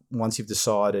start once you've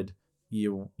decided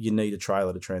you need a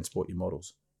trailer to transport your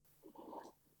models?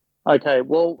 Okay,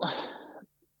 well,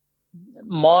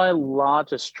 my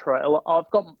largest trailer, I've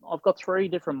got 3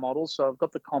 different models. So I've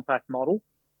got the compact model,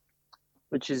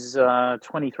 which is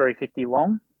 2350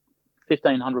 long,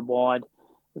 1500 wide,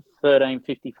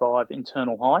 1355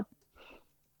 internal height.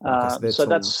 So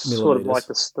that's sort of like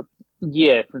that's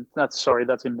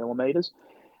in millimeters.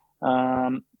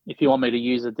 If you want me to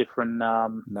use a different,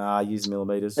 use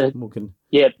millimeters.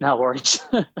 Yeah, no worries.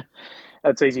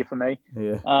 That's easier for me.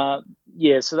 Yeah.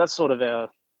 So that's sort of our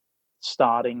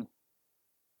starting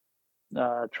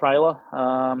trailer.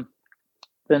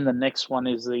 Then the next one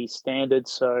is the standard.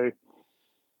 So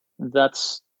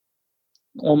that's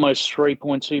almost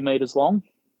 3.2 meters long.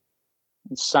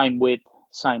 Same width,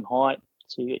 same height.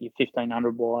 So you get your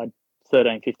 1500 wide,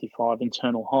 1355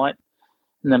 internal height.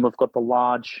 And then we've got the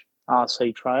large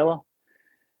RC trailer.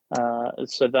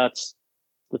 So that's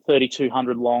the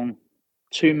 3200 long,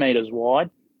 2 meters wide,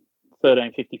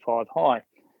 1355 high.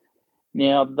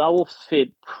 Now, they will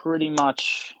fit pretty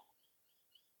much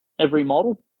every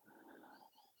model,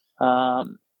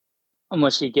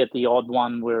 unless you get the odd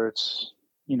one where it's,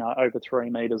 over 3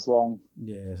 meters long.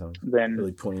 Yeah, then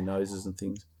really pointy noses and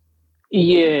things.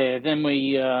 Yeah, then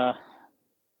we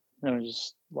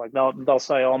just like they'll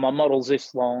say, "Oh, my model's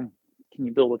this long. Can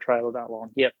you build a trailer that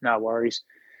long?" Yep, no worries.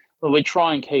 But we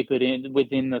try and keep it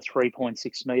within the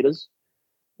 3.6 meters,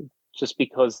 just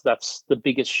because that's the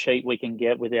biggest sheet we can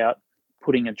get without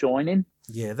putting a join in.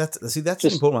 Yeah, that's an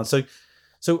important one.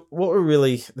 So what we're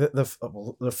really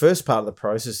the first part of the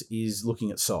process is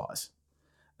looking at size,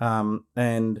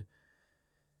 and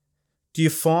do you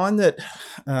find that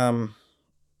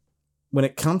when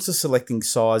it comes to selecting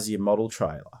size of your model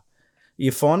trailer,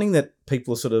 you're finding that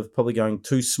people are sort of probably going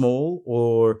too small,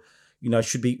 or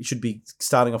should be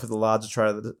starting off with a larger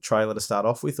trailer to start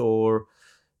off with, or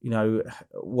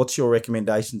what's your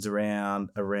recommendations around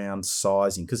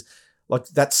sizing? Because like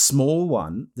that small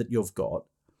one that you've got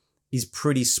is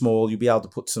pretty small. You'll be able to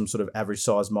put some sort of average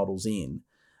size models in.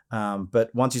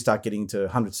 But once you start getting to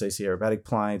 100cc aerobatic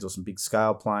planes or some big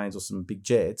scale planes or some big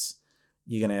jets,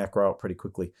 you're going to outgrow it pretty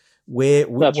quickly.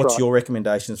 What's your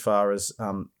recommendation as far as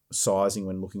sizing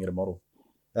when looking at a model?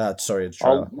 A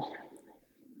trailer.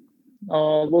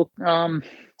 Look, for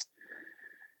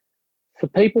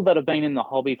people that have been in the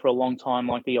hobby for a long time,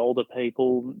 like the older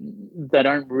people, they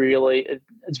don't really.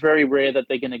 It's very rare that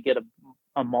they're going to get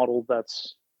a model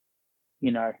that's,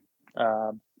 over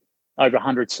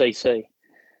 100cc.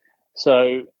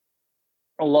 So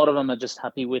a lot of them are just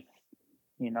happy with,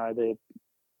 their,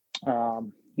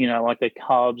 like their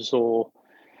Cubs or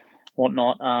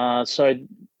whatnot. So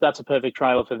that's a perfect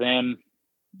trailer for them.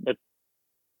 It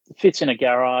fits in a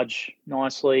garage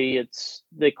nicely.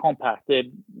 They're compact.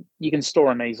 You can store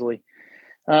them easily.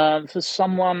 For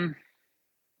someone,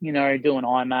 doing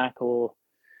iMac or,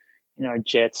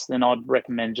 jets, then I'd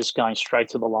recommend just going straight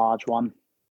to the large one.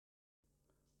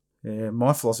 Yeah,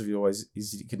 my philosophy always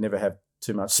is you could never have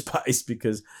too much space,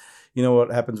 because you know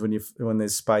what happens when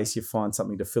there's space, you find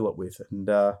something to fill it with. And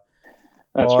that's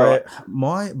right.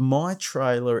 My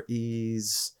trailer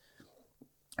is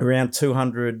around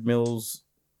 200 mils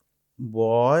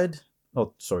wide.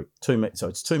 Oh, sorry, 2 meters. So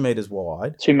it's 2 meters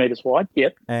wide. 2 meters wide.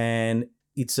 Yep. And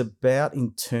it's about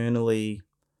internally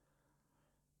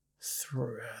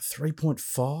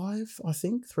 3.5, I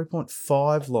think,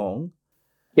 3.5 long.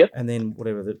 Yep. And then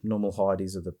whatever the normal height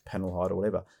is, of the panel height or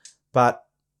whatever. But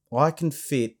I can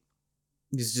fit,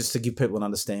 just to give people an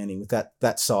understanding, with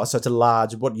that size. So it's a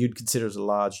large, what you'd consider as a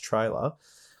large trailer.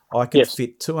 I can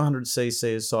fit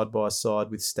 200cc side by side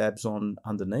with stabs on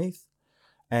underneath.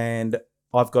 And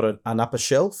I've got an upper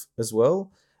shelf as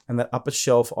well. And that upper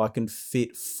shelf, I can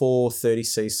fit 4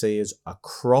 30cc's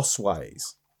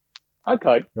crossways.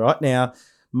 Okay. Right. Now,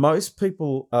 most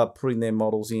people are putting their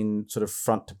models in sort of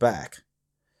front to back.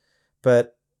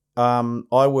 But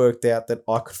I worked out that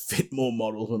I could fit more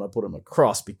models when I put them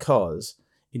across, because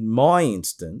in my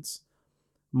instance,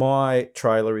 my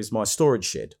trailer is my storage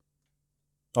shed.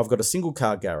 I've got a single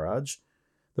car garage.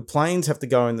 The planes have to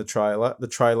go in the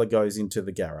trailer goes into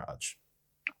the garage.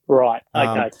 Right.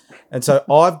 Okay. And so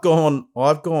I've gone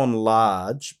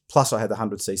large. Plus, I had the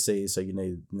 100cc, so you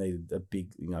need a big.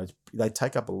 They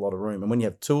take up a lot of room, and when you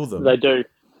have two of them, they do.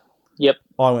 Yep.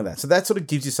 I went that. So that sort of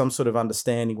gives you some sort of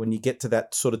understanding when you get to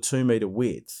that sort of 2 meter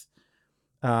width.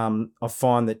 I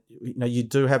find that you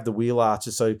do have the wheel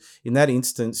arches. So in that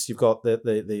instance, you've got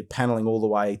the paneling all the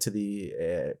way to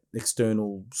the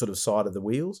external sort of side of the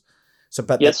wheels. So,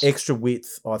 but Yes. that extra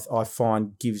width, I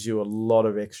find, gives you a lot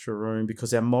of extra room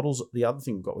because our models. The other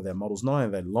thing we've got with our models, not only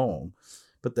are they long,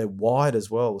 but they're wide as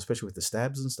well, especially with the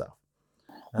stabs and stuff.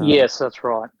 Yes, that's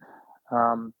right.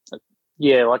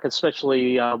 Yeah, like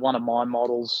especially one of my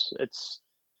models, it's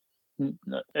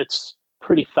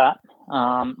pretty fat.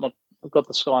 I've got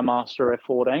the Skymaster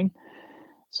F14,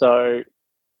 so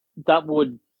that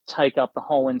would take up the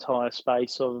whole entire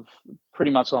space of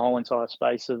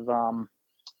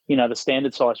the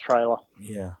standard size trailer.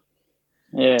 Yeah.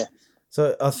 Yeah.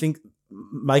 So I think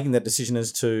making that decision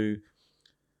as to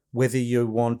whether you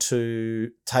want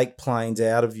to take planes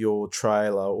out of your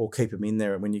trailer or keep them in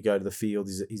there when you go to the field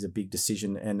is a big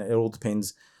decision, and it all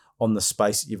depends on the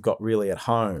space that you've got really at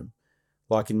home.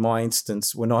 Like in my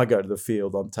instance, when I go to the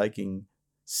field, I'm taking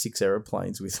 6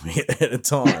 aeroplanes with me at a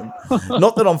time.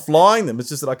 Not that I'm flying them; it's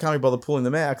just that I can't be bothered pulling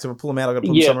them out, because if I pull them out, I've got to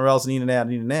put them somewhere else and in and out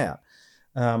and in and out.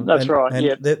 That's right. And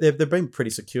yeah. they've been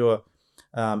pretty secure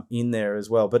in there as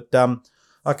well. But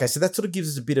okay, so that sort of gives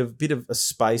us a bit of a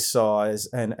space size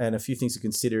and a few things to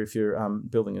consider if you're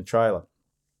building a trailer.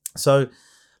 So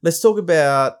let's talk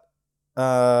about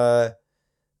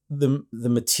the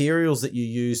materials that you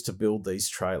use to build these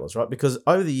trailers, right? Because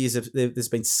over the years, there's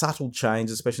been subtle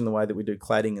changes, especially in the way that we do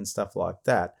cladding and stuff like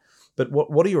that. But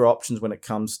what are your options when it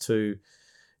comes to,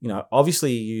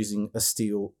 obviously you're using a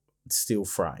steel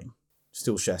frame,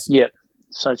 steel chassis. Yep.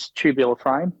 So it's tubular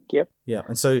frame. Yep. Yeah,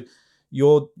 and so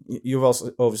you've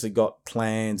also obviously got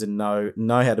plans and know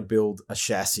how to build a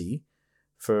chassis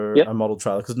for a model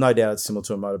trailer, because no doubt it's similar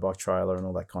to a motorbike trailer and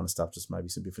all that kind of stuff, just maybe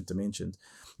some different dimensions.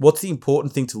 What's the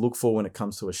important thing to look for when it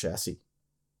comes to a chassis?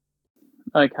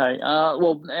 Okay.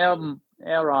 Well,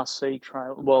 our RC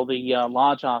trailer, the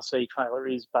large RC trailer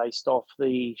is based off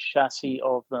the chassis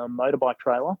of the motorbike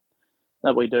trailer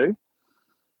that we do,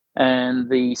 and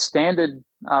the standard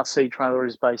RC trailer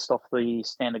is based off the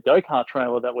standard go-kart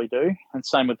trailer that we do, and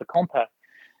same with the compact.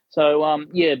 So,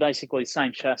 basically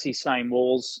same chassis, same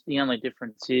walls. The only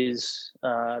difference is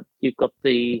you've got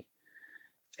the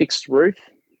fixed roof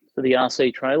for the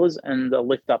RC trailers and the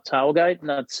lift-up tailgate. And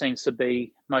that seems to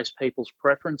be most people's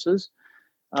preferences.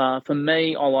 For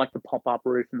me, I like the pop-up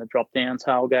roof and the drop-down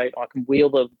tailgate. I can wheel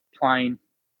the plane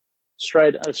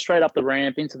straight up the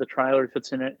ramp into the trailer if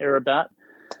it's in an aerobat.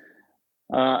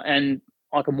 And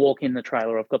I can walk in the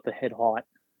trailer. I've got the head height.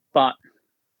 But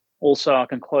also, I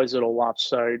can close it all up,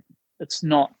 so it's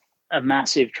not a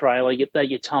massive trailer that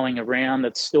you're towing around.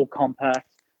 It's still compact,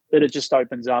 but it just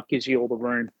opens up, gives you all the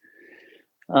room.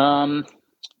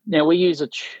 Now we use a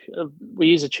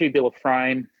tubular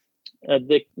frame.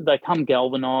 They come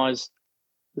galvanized.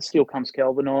 The steel comes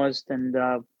galvanized,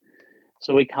 and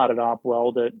so we cut it up,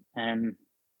 weld it, and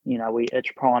we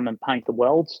etch, prime, and paint the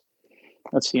welds.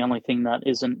 That's the only thing that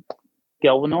isn't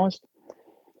galvanized.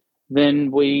 Then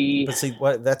But see,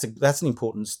 that's an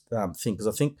important thing, because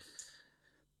I think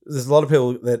there's a lot of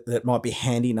people that might be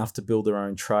handy enough to build their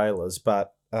own trailers,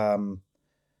 but are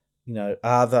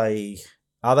they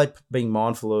being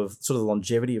mindful of sort of the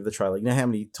longevity of the trailer? You know how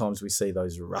many times we see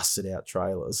those rusted out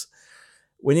trailers?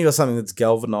 When you've got something that's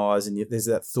galvanized and there's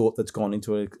that thought that's gone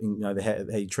into it,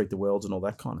 how you treat the welds and all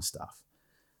that kind of stuff,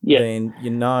 then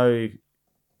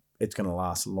it's going to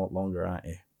last a lot longer, aren't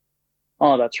you?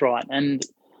 Oh, that's right. And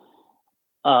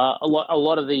a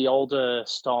lot of the older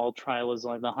style trailers,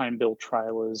 like the home built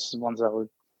trailers, the ones that were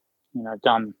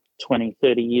done 20,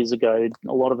 30 years ago,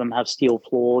 a lot of them have steel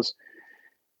floors.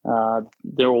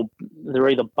 They're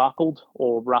either buckled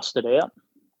or rusted out.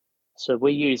 So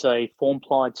we use a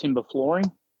form-ply timber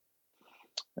flooring.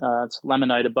 It's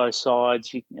laminated both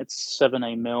sides. It's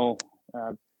 17 mil.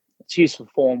 It's used for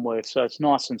formwork, so it's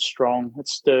nice and strong.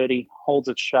 It's sturdy, holds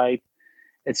its shape.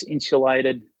 It's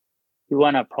insulated. You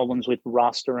won't have problems with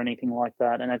rust or anything like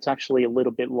that, and it's actually a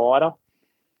little bit lighter.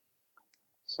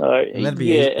 So and that'd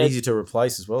be easy to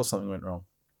replace as well if something went wrong.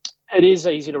 It is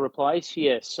easy to replace,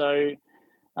 yes. So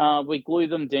we glue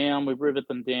them down, we rivet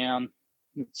them down.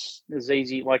 It's as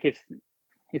easy. Like if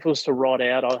it was to rot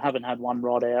out, I haven't had one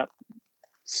rot out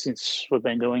since we've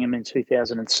been doing them in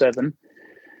 2007.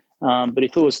 But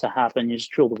if it was to happen, you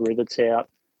just drill the rivets out,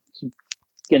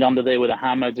 get under there with a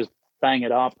hammer, just bang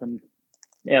it up, and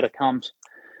out it comes.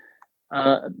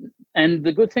 And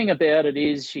the good thing about it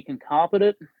is you can carpet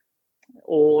it,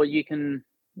 or you can,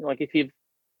 like, if you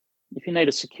need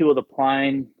to secure the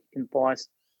plane, you can buy,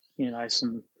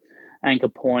 some anchor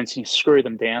points and you screw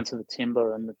them down to the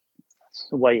timber, and that's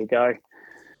the way you go.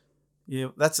 Yeah,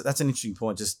 that's an interesting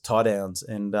point. Just tie downs,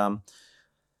 and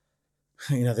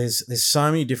there's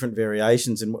so many different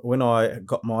variations. And when I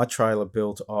got my trailer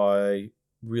built, I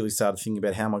really started thinking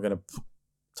about how am I going to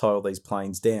tie all these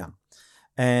planes down,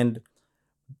 and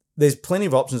there's plenty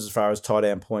of options as far as tie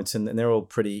down points, and they're all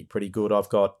pretty good. I've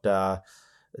got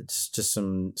it's just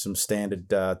some standard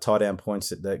tie down points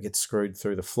that get screwed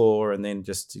through the floor, and then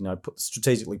just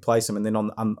strategically place them, and then on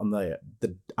the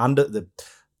under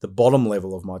the bottom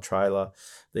level of my trailer,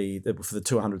 for the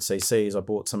 200cc's, I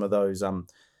bought some of those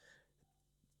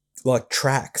like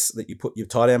tracks that you put your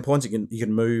tie down points. You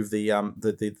can move the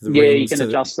rings. You can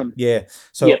adjust them. Yeah.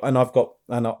 So Yep.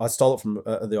 and I stole it from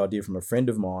the idea from a friend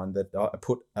of mine, that I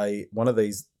put one of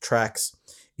these tracks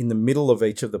in the middle of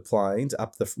each of the planes,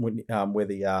 up where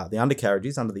the undercarriage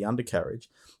is, under the undercarriage.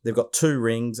 They've got two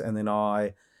rings, and then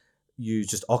I use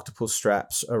just octopus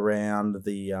straps around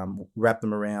wrap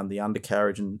them around the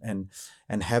undercarriage, and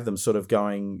have them sort of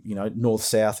going north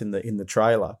south in the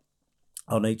trailer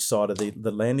on each side of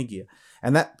the landing gear.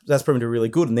 And that's proven to be really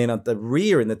good. And then at the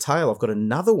rear, in the tail, I've got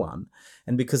another one.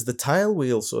 And because the tail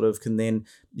wheel sort of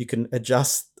you can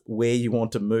adjust where you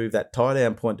want to move that tie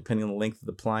down point depending on the length of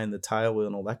the plane, the tail wheel,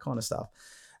 and all that kind of stuff.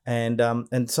 And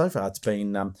so far it's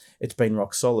been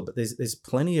rock solid. But there's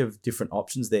plenty of different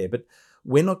options there. But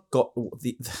when I got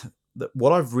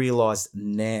what I've realised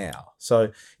now,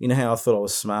 so how I thought I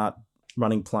was smart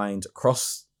running planes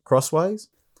crossways.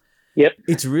 Yep.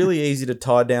 It's really easy to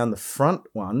tie down the front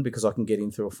one because I can get in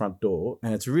through a front door,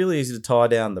 and it's really easy to tie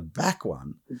down the back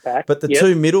one. But the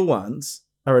two middle ones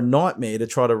are a nightmare to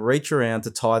try to reach around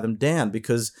to tie them down,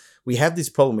 because we have this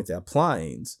problem with our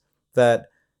planes that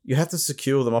you have to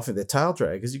secure them off of their tail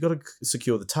drag, because you've got to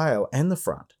secure the tail and the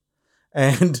front.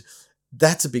 And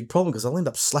that's a big problem, because I'll end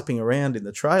up slapping around in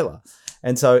the trailer.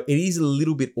 And so it is a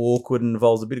little bit awkward and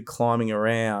involves a bit of climbing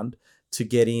around to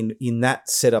get in that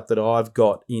setup that I've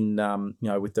got in,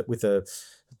 with a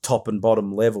top and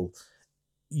bottom level.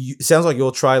 It sounds like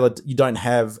your trailer, you don't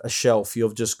have a shelf.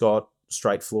 You've just got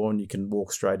straight floor, and you can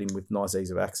walk straight in with nice ease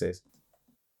of access.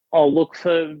 Oh, look,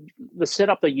 for the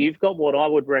setup that you've got, what I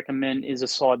would recommend is a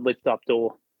side lift-up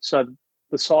door. So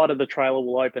the side of the trailer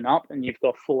will open up, and you've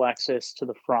got full access to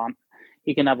the front.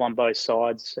 You can have on both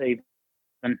sides, even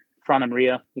front and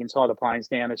rear. You can tie the planes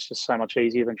down. It's just so much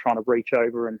easier than trying to reach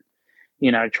over and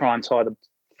try and tie the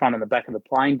front and the back of the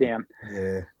plane down.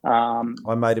 Yeah.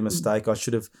 I made a mistake.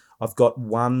 I've got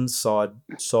one side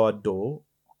door,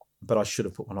 but I should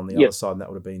have put one on the other side, and that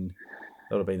would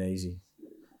have been easy.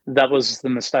 That was the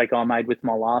mistake I made with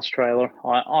my last trailer.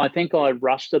 I think I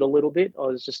rushed it a little bit. I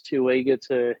was just too eager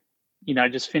to,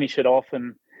 just finish it off,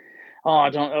 and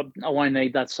I won't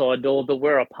need that side door. But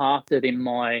where I parked it in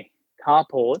my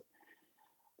carport,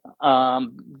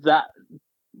 that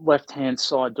left-hand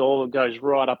side door goes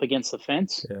right up against the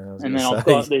fence, and then I've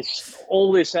got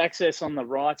all this access on the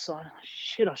right side.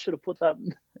 Shit, I should have put that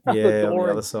on the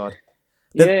other side.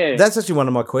 That's actually one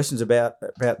of my questions about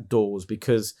doors,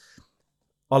 because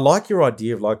I like your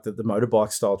idea of like the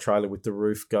motorbike style trailer with the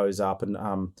roof goes up, and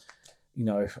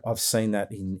I've seen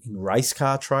that in race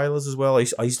car trailers as well.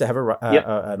 I used to have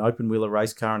an open wheeler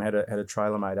race car, and had a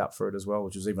trailer made up for it as well,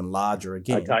 which was even larger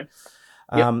again. Okay.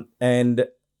 And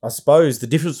I suppose the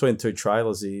difference between two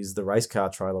trailers is the race car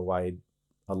trailer weighed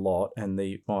a lot, and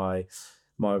my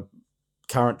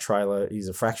current trailer is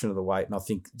a fraction of the weight, and I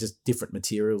think just different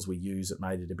materials we use that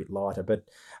made it a bit lighter. But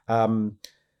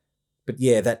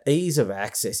yeah, that ease of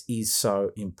access is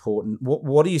so important.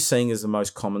 What are you seeing as the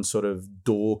most common sort of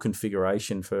door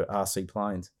configuration for RC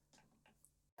planes?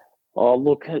 Oh,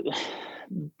 look,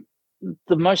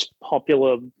 the most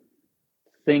popular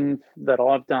thing that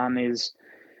I've done is,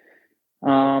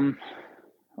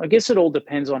 I guess it all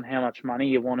depends on how much money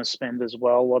you want to spend as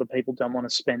well. A lot of people don't want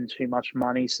to spend too much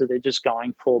money, so they're just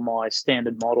going for my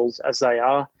standard models as they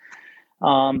are.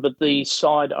 But the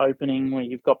side opening, where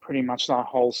you've got pretty much that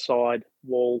whole side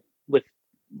wall with,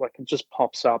 like, it just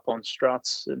pops up on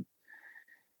struts. And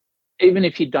even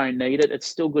if you don't need it, it's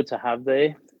still good to have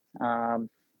there.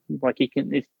 Like, you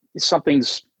can, if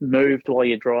something's moved while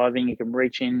you're driving, you can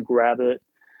reach in, grab it.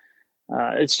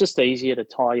 It's just easier to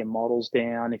tie your models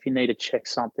down. If you need to check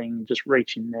something, just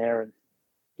reach in there. And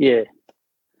yeah,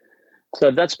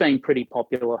 so that's been pretty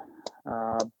popular.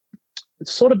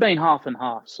 It's sort of been half and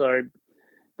half. So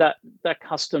that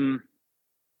custom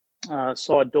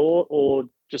side door, or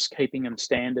just keeping them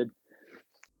standard.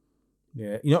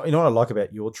 Yeah. You know what I like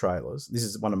about your trailers? This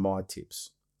is one of my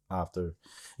tips after,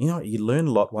 you learn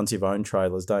a lot once you've owned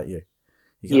trailers, don't you?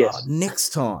 You go, Yes.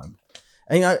 next time.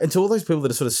 And, and to all those people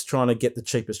that are sort of trying to get the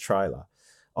cheapest trailer,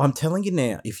 I'm telling you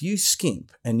now, if you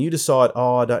skimp and you decide,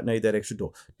 I don't need that extra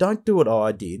door, don't do what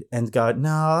I did and go, no,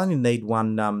 I only need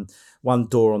one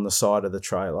door on the side of the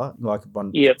trailer, like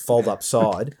one Yep. fold up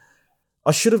side.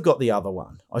 I should have got the other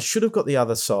one. I should have got the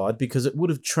other side because it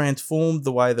would have transformed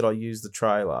the way that I use the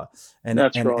trailer and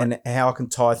That's right. and how I can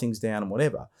tie things down and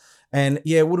whatever. And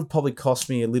yeah, it would have probably cost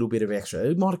me a little bit of extra.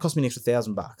 It might have cost me an extra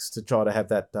 $1,000 to try to have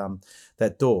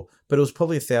that door, but it was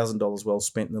probably $1,000 well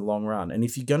spent in the long run. And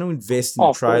if you're going to invest in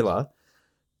the trailer,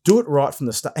 do it right from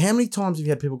the start. How many times have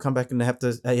you had people come back and have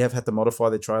had to modify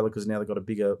their trailer because now they've got a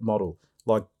bigger model,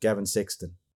 like Gavin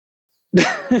Sexton?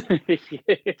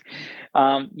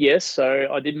 Yes, so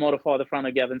I did modify the front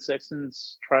of Gavin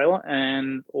Sexton's trailer,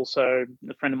 and also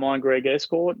a friend of mine, Greg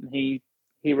Escort, he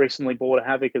recently bought a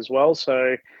Havoc as well.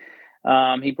 So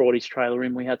he brought his trailer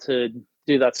in. We had to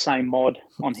do that same mod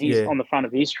on on the front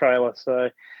of his trailer. So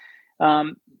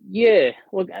yeah,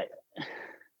 look,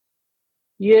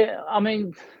 yeah, I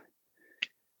mean,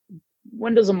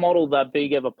 when does a model that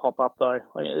big ever pop up though?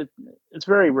 Like, it's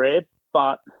very rare.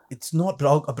 But it's not. But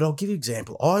I'll give you an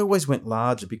example. I always went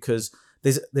larger because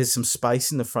there's some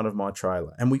space in the front of my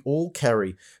trailer, and we all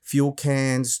carry fuel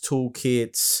cans,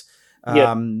 toolkits,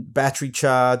 battery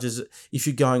chargers. If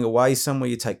you're going away somewhere,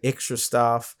 you take extra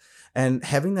stuff, and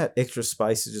having that extra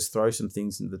space to just throw some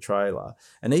things into the trailer,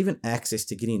 and even access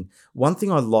to get in. One thing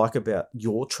I like about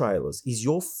your trailers is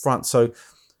your front. So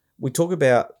we talk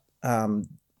about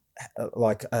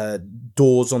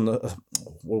doors on the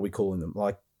what are we calling them,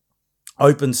 like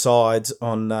open sides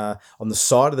on the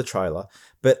side of the trailer,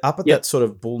 but up at that sort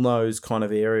of bullnose kind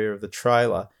of area of the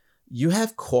trailer, you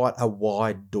have quite a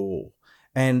wide door.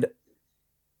 And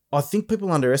I think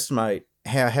people underestimate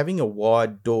how having a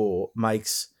wide door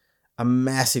makes a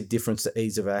massive difference to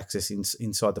ease of access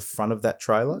inside the front of that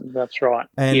trailer. That's right.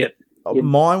 And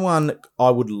my one, I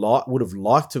would have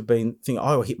liked to have been thinking,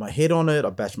 I hit my head on it,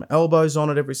 I bash my elbows on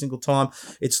it every single time.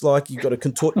 It's like you've got to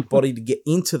contort your body to get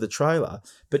into the trailer.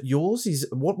 But yours is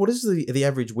what is the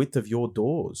average width of your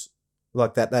doors?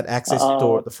 Like that access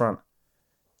door at the front?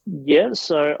 Yeah,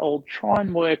 so I'll try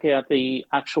and work out the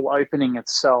actual opening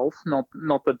itself, not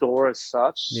the door as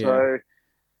such. Yeah.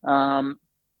 So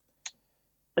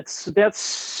it's about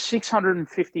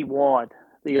 650 wide,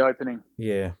 the opening.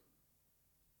 Yeah.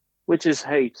 Which is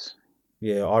heaps.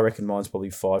 Yeah, I reckon mine's probably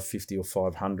 550 or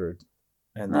 500.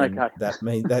 And then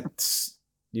that's,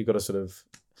 you've got to sort of,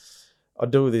 I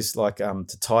do this like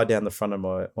to tie down the front of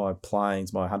my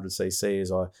planes, my 100cc,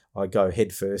 is I go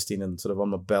head first in and sort of on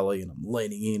my belly and I'm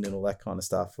leaning in and all that kind of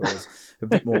stuff. Whereas a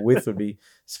bit more width would be,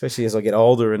 especially as I get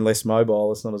older and less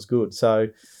mobile, it's not as good. So,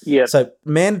 so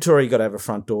mandatory, you got to have a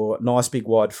front door, nice big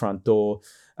wide front door.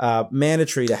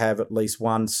 Mandatory to have at least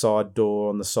one side door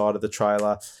on the side of the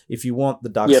trailer. If you want the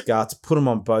duck's guts, put them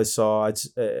on both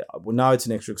sides. We know it's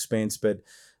an extra expense, but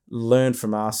learn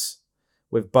from us.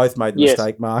 We've both made the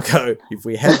mistake, Marco. If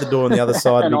we had the door on the other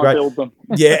side, it'd be great. Build them.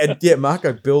 yeah,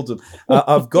 Marco builds them.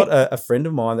 I've got a friend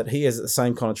of mine that he has the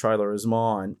same kind of trailer as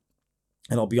mine,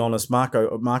 and I'll be honest,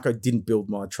 Marco didn't build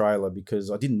my trailer because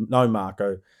I didn't know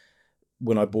Marco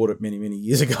when I bought it many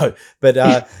years ago. But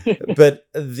a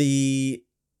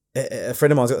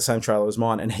friend of mine's got the same trailer as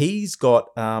mine, and he's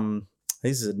got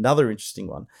this is another interesting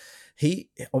one. He's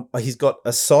got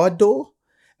a side door,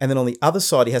 and then on the other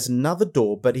side he has another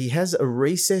door, but he has a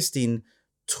recessed in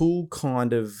tool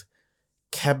kind of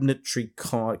cabinet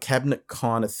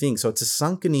kind of thing. So it's a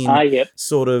sunken in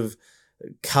sort of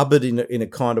cupboard in a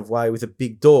kind of way with a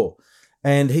big door.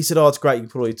 And he said, "Oh, it's great. You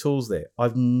can put all your tools there."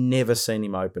 I've never seen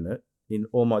him open it. In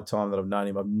all my time that I've known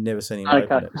him, I've never seen him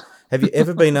open it. Have you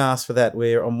ever been asked for that,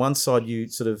 where on one side you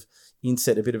sort of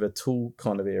inset a bit of a tool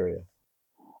kind of area?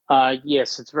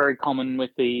 Yes, it's very common with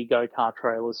the go-kart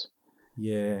trailers.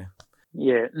 Yeah.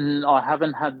 Yeah, I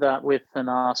haven't had that with an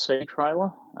RC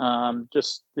trailer.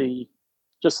 Just the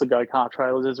go-kart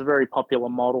trailers. It's a very popular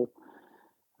model.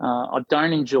 I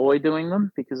don't enjoy doing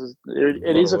them because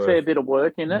it is a fair bit of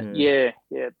work in it. Yeah.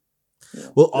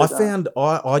 Well, I found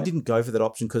I didn't go for that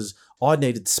option because I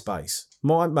needed space.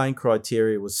 My main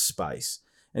criteria was space.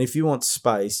 And if you want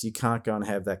space, you can't go and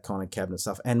have that kind of cabinet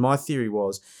stuff. And my theory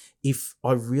was, if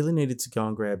I really needed to go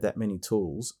and grab that many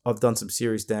tools, I've done some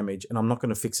serious damage and I'm not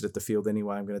going to fix it at the field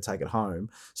anyway. I'm going to take it home.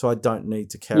 So I don't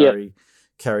need to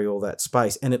carry all that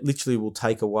space. And it literally will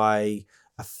take away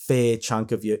a fair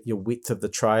chunk of your width of the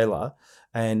trailer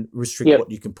and restrict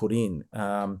what you can put into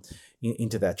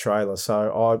that trailer.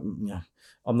 So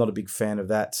I'm not a big fan of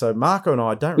that. So Marco and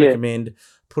I don't Yeah. recommend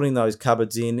putting those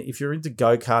cupboards in. If you're into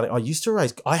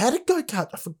go-karting, I had a go-kart.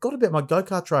 I forgot about my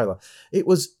go-kart trailer. It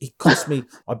cost me,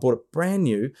 I bought it brand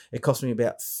new. It cost me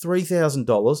about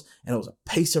 $3,000 and it was a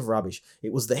piece of rubbish.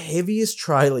 It was the heaviest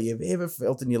trailer you've ever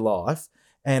felt in your life.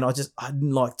 And I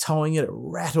didn't like towing it. It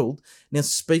rattled. Now,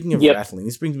 speaking of rattling,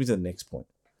 this brings me to the next point.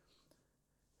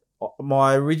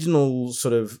 My original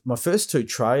my first two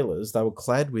trailers, they were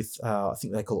clad with, I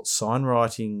think they call it sign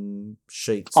writing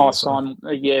sheets. Sign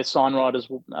writers. Sign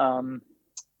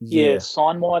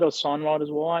white or sign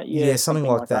writers white. Yeah, something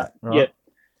like that. Right. Yeah.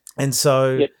 And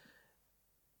so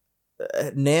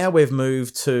now we've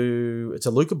moved to, it's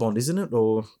a Lucabond, isn't it?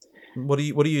 Or what are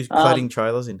you cladding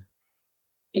trailers in?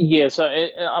 Yeah, so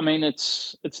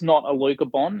it's not a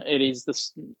Lucabond. It is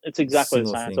this. It's exactly the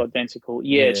same. It's identical.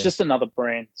 Yeah, it's just another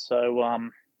brand. So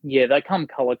they come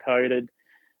color coded,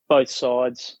 both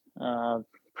sides.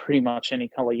 Pretty much any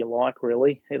color you like,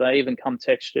 really. They even come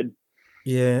textured.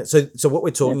 Yeah. So what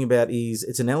we're talking about is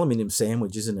it's an aluminium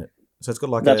sandwich, isn't it? So it's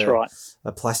got like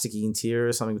a plasticky interior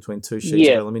or something between two sheets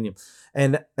of aluminium.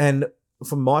 And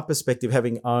from my perspective,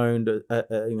 having owned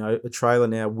a trailer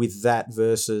now with that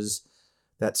versus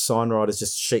that sign writer is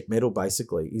just sheet metal,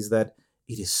 basically, is that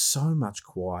it is so much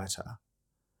quieter.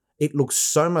 It looks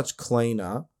so much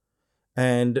cleaner,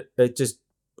 and it's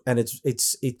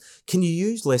can you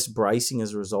use less bracing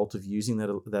as a result of using that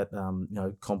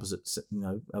composite,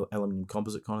 aluminum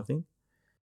composite kind of thing?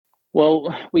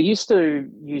 Well, we used to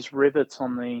use rivets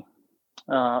on the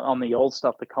old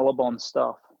stuff, the ColourBond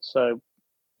stuff. So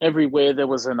everywhere there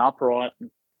was an upright,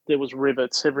 there was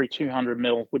rivets. Every 200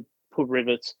 mil would put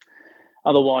rivets.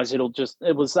 Otherwise, it was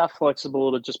that flexible.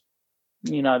 It'll just,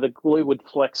 the glue would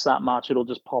flex that much. It'll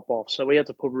just pop off. So we had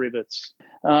to put rivets.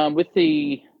 With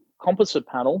the composite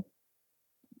panel,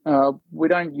 we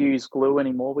don't use glue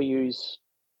anymore. We use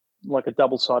like a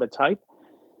double-sided tape,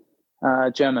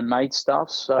 German-made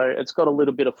stuff. So it's got a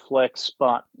little bit of flex,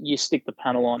 but you stick the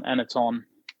panel on and it's on.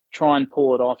 Try and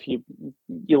pull it off. You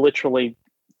literally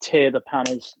tear the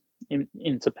panels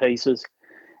into pieces.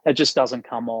 It just doesn't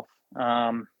come off.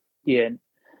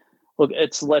 Look,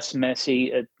 it's less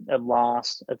messy. It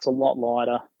lasts. It's a lot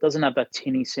lighter. Doesn't have that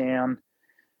tinny sound,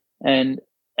 and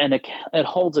it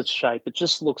holds its shape. It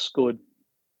just looks good.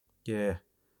 Yeah,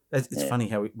 it's funny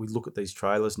how we look at these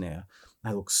trailers now.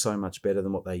 They look so much better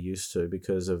than what they used to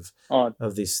because of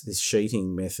this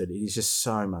sheeting method. It is just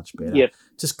so much better. Yep.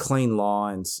 Just clean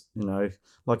lines.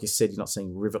 Like you said, you're not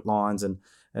seeing rivet lines and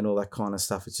all that kind of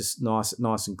stuff. It's just nice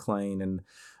and clean and.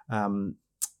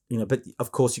 But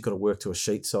of course you've got to work to a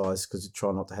sheet size because you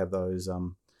try not to have those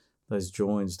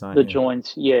joins, don't you? The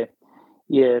joints, yeah.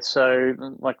 So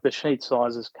like the sheet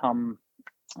sizes come,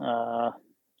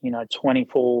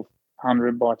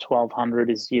 2400 by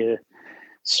 1200 is your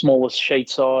smallest sheet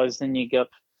size. Then you got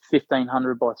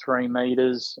 1500 by 3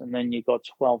 meters, and then you got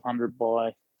 1200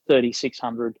 by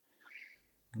 3600.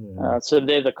 Yeah. So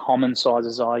they're the common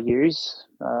sizes I use.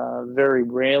 Very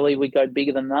rarely we go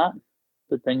bigger than that.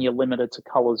 But then you're limited to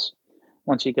colours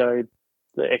once you go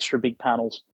the extra big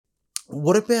panels.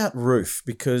 What about roof?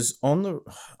 Because an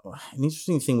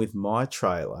interesting thing with my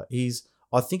trailer is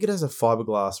I think it has a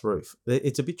fiberglass roof.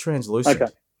 It's a bit translucent.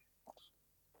 Okay.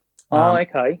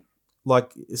 Okay.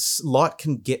 Like light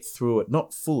can get through it,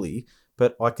 not fully,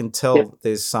 but I can tell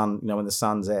there's sun. When the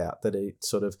sun's out, that it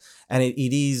sort of, and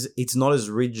it's not as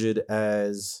rigid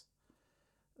as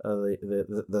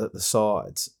the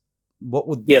sides. What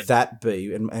would that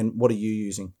be, and what are you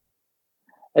using?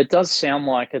 It does sound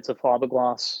like it's a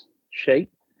fiberglass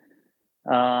sheet.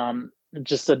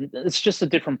 It's just a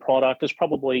different product. It's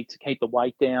probably to keep the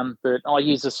weight down, but I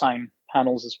use the same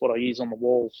panels as what I use on the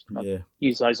walls. Yeah. I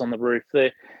use those on the roof.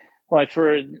 They're like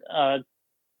for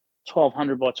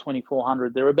 1200 by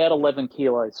 2400. They're about 11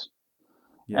 kilos.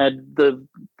 Yeah. And the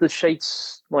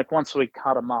sheets, like once we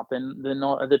cut them up, and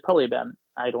they're probably about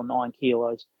 8 or 9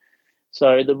 kilos.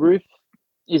 So the roof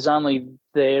is only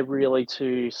there really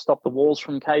to stop the walls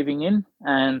from caving in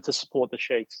and to support the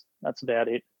sheets. That's about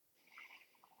it.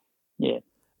 Yeah.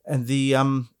 And we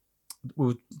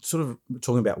were sort of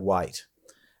talking about weight.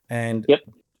 And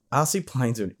RC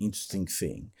planes are an interesting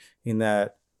thing in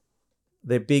that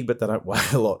they're big, but they don't weigh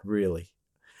a lot, really.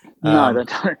 No, they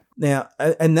don't. Now,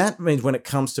 and that means when it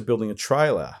comes to building a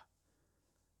trailer,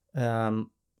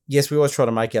 yes, we always try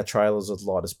to make our trailers as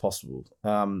light as possible.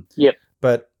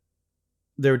 But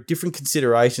there are different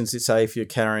considerations. Let's say if you're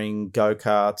carrying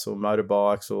go-karts or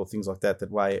motorbikes or things like that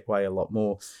weigh a lot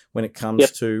more when it comes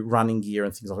to running gear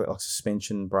and things like that, like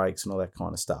suspension, brakes, and all that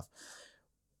kind of stuff.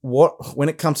 When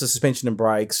it comes to suspension and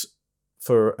brakes,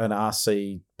 for an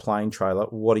RC plane trailer,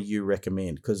 what do you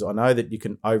recommend? Because I know that you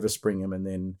can overspring them and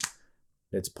then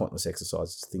it's pointless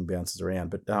exercise. The thing bounces around.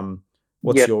 But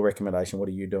what's your recommendation? What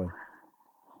are you doing?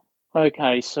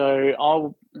 Okay,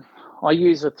 so I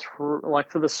use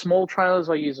like for the small trailers,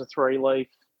 I use a 3-leaf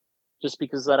just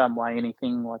because they don't weigh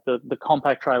anything. Like the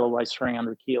compact trailer weighs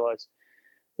 300 kilos.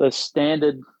 The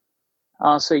standard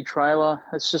RC trailer,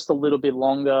 it's just a little bit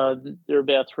longer. They're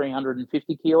about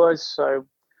 350 kilos. So,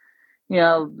 you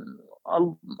know,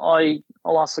 I'll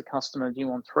ask the customer, do you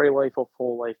want 3-leaf or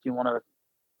 4-leaf? Do you want to?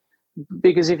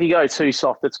 Because if you go too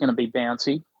soft, it's going to be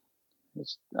bouncy.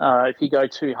 If you go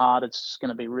too hard, it's just going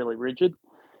to be really rigid.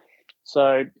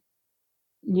 So,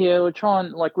 yeah, we're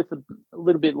trying, like with a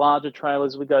little bit larger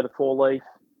trailers, we go to 4-leaf.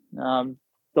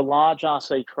 The large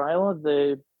RC trailer,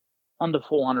 they're under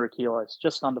 400 kilos,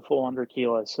 just under 400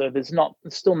 kilos. So there's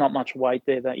still not much weight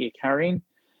there that you're carrying.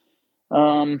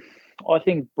 I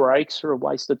think brakes are a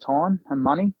waste of time and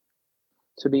money,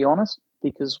 to be honest,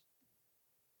 because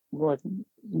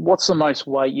what's the most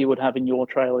weight you would have in your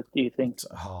trailer, do you think?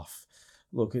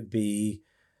 Look, it'd be,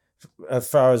 as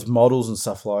far as models and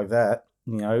stuff like that,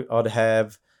 I'd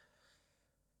have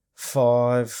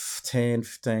 5, 10,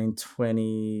 15,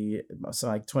 20,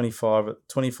 like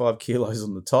 25 kilos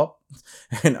on the top.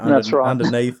 And That's right.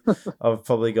 underneath, I've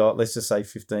probably got, let's just say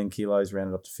 15 kilos,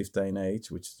 rounded up to 15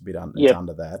 each, which is a bit it's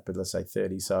under that, but let's say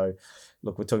 30. So,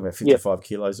 look, we're talking about 55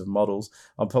 kilos of models.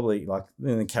 I'm probably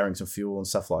carrying some fuel and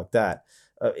stuff like that.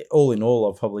 All in all,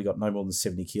 I've probably got no more than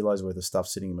 70 kilos worth of stuff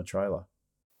sitting in my trailer.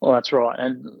 Well, that's right.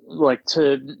 And like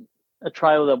to a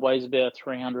trailer that weighs about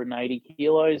 380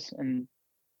 kilos and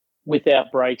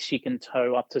without brakes, you can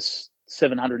tow up to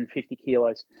 750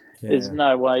 kilos. Yeah. There's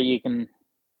no way you're going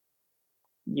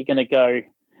to go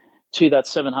to that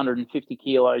 750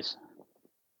 kilos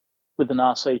with an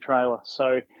RC trailer.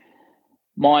 So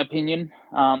my opinion,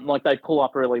 like they pull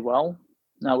up really well,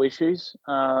 no issues.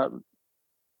 I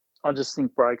just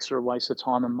think brakes are a waste of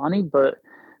time and money, but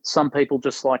some people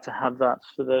just like to have that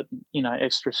for the,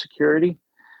 extra security,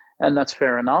 and that's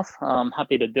fair enough. I'm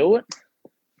happy to do it.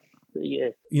 But yeah.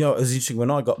 It was interesting.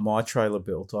 When I got my trailer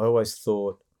built, I always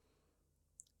thought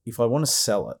if I want to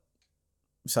sell it,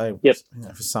 say,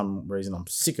 for some reason I'm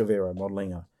sick of aero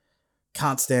modeling, I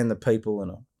can't stand the people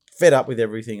and I'm fed up with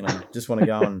everything and I just want to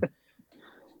go and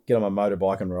get on my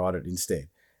motorbike and ride it instead.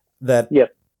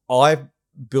 I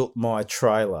built my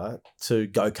trailer to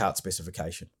go-kart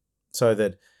specification so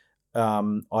that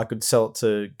I could sell it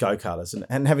to go-karters.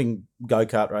 And having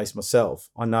go-kart race myself,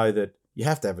 I know that you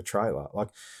have to have a trailer. Like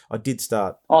I did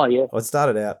start. Oh, yeah. I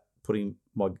started out putting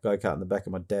my go-kart in the back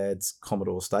of my dad's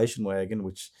Commodore station wagon,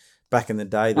 which back in the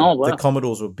day, the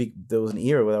Commodores were big. There was an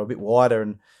era where they were a bit wider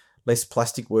and less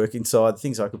plastic work inside.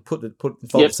 Things I could fold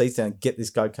the seats down and get this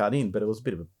go-kart in, but it was a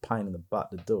bit of a pain in the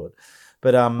butt to do it.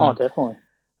 But definitely.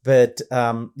 But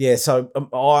so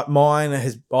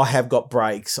I have got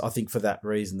brakes. I think for that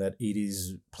reason that it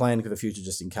is planned for the future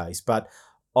just in case. But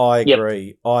I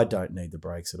agree. I don't need the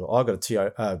brakes at all. I got a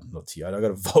Toyota. I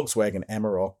got a Volkswagen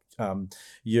Amarok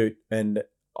Ute, and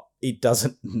it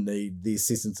doesn't need the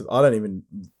assistance of. I don't even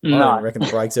reckon the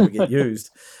brakes ever get used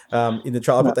in the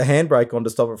trailer. I put the handbrake on to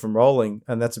stop it from rolling,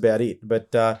 and that's about it.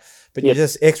 But you're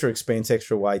just extra expense,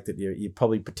 extra weight that you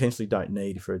probably potentially don't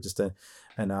need for just an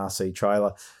RC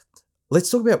trailer. Let's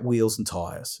talk about wheels and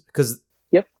tires, because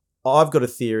I've got a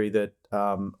theory that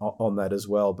on that as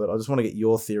well, but I just want to get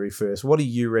your theory first. What do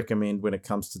you recommend when it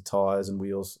comes to tires and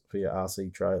wheels for your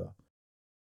RC trailer?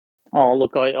 Oh,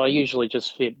 look, I usually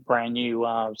just fit brand new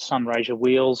Sunraysia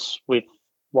wheels with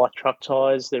light truck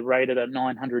tires. They're rated at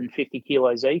 950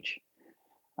 kilos each.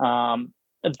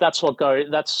 That's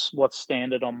what's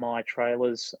standard on my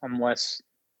trailers, unless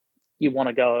you want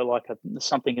to go like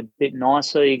something a bit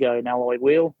nicer. You go an alloy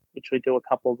wheel, which we do a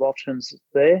couple of options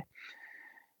there.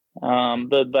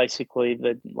 But basically,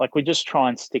 we just try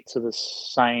and stick to the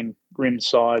same rim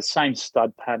size, same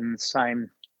stud pattern, same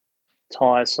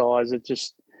tire size.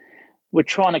 We're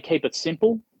trying to keep it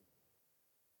simple,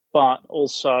 but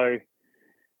also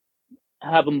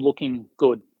have them looking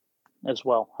good as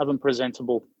well. Have them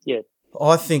presentable. Yeah.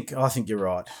 I think you're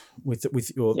right with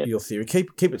your theory.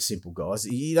 Keep it simple, guys.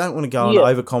 You don't want to go and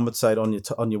overcompensate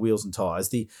on your wheels and tires.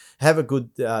 Have a good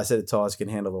set of tires that can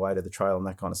handle the weight of the trail and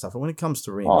that kind of stuff. And when it comes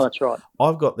to rims, that's right.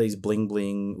 I've got these bling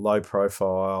bling, low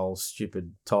profile,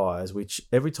 stupid tires. Which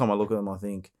every time I look at them, I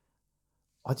think,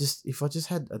 if I just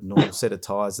had a normal set of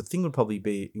tires, the thing would probably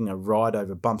be ride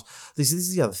over bumps. This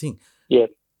is the other thing. Yeah.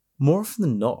 More often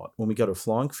than not, when we go to a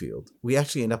flying field, we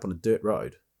actually end up on a dirt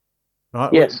road.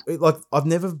 right? Yes. Like I've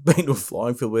never been to a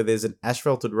flying field where there's an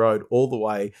asphalted road all the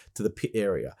way to the pit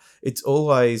area. It's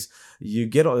always you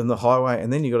get on the highway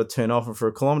and then you got to turn off, and for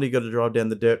a kilometre you got to drive down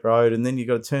the dirt road, and then you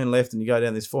got to turn left and you go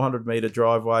down this 400-metre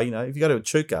driveway. You know, if you go to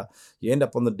Echuca, you end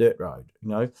up on the dirt road. You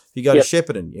know, if you go to Yep.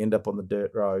 Shepparton, you end up on the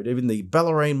dirt road. Even the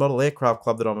Ballerine Model Aircraft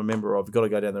Club that I'm a member of, you've got to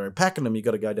go down there. In Pakenham, you've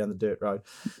got to go down the dirt road.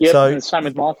 Yep. So And same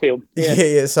with my field. Yeah.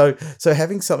 yeah. So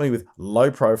having something with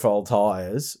low profile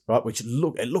tires, right, which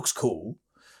looks cool,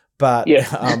 but Yeah.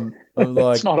 I'm It's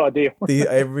like not ideal.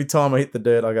 every time I hit the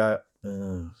dirt, I go,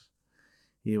 "Ugh,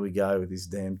 here we go with this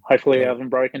damn. Hopefully, I haven't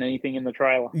broken anything in the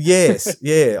trailer. Yes,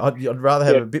 yeah. I'd rather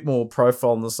have Yep. a bit more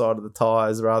profile on the side of the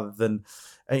tires rather than,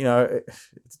 you know,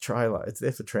 it's a trailer. It's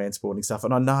there for transporting stuff,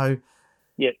 and I know.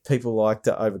 Yep. People like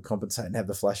to overcompensate and have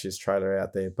the flashiest trailer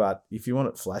out there, but if you want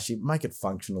it flashy, make it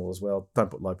functional as well.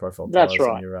 Don't put low profile That's tires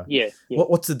on right. your. Yeah.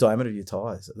 What's the diameter of your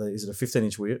tires? Is it a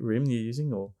 15-inch rim you're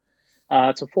using, or?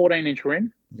 It's a 14-inch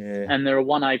rim, Yeah. and they're a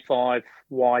 185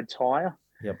 wide tire.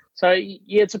 Yep. So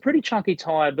yeah, it's a pretty chunky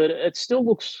tire, but it still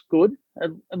looks good.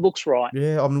 It looks right.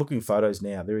 Yeah, I'm looking photos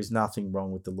now. There is nothing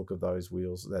wrong with the look of those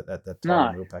wheels, that tire No.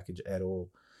 and wheel package at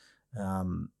all.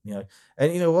 You know,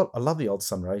 and you know what? I love the old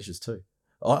Sunraysias too.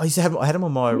 I had them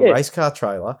on my race car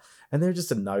trailer, and they're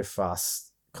just a no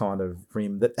fuss kind of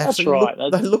rim that actually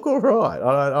they look all right.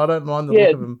 I don't mind the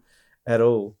look of them at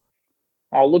all.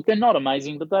 Oh, look, they're not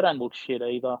amazing, but they don't look shit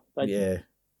either.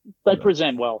 They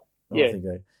present well. I think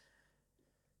they.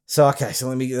 So okay, so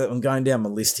I'm going down my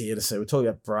list here to see. We're talking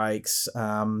about brakes.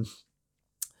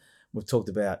 We've talked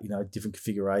about different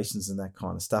configurations and that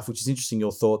kind of stuff, which is interesting.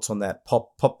 Your thoughts on that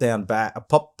pop down back,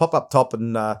 pop up top,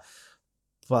 and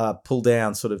pull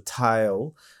down sort of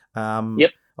tail.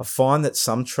 Yep. I find that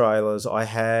some trailers, I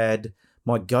had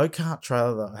my go-kart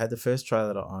trailer, I had the first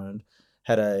trailer that I owned,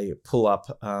 had a pull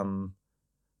up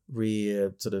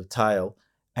rear sort of tail,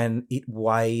 and it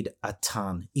weighed a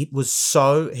ton. It was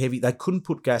so heavy. They couldn't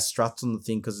put gas struts on the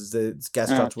thing because the gas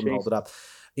struts wouldn't hold it up.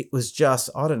 It was just,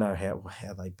 I don't know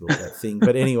how they built that thing,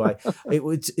 but anyway, it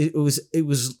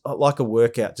was like a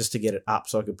workout just to get it up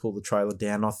so I could pull the trailer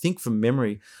down. I think from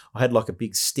memory, I had like a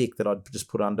big stick that I'd just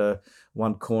put under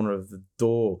one corner of the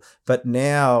door. But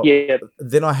now,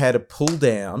 then I had a pull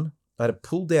down. I had a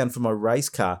pull down for my race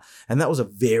car, and that was a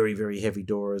very, very heavy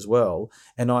door as well.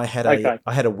 And I had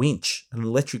a winch, an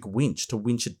electric winch to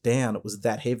winch it down. It was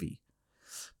that heavy.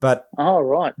 But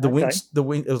the winch,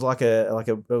 it was like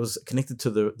it was connected to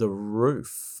the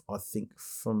roof, I think,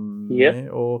 from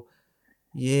there, or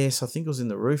yes, I think it was in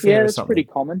the roof. Yeah, that's pretty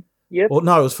common. Yeah. Or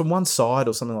no, it was from one side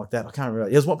or something like that. I can't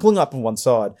remember. It was pulling up on one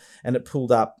side, and it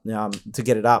pulled up to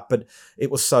get it up, but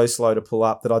it was so slow to pull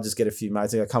up that I just get a few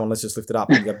mates and go, "Come on, let's just lift it up,"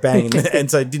 and go bang,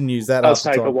 and so I didn't use that. That'll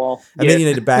take a while. And then you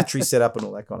need a battery set up and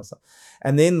all that kind of stuff.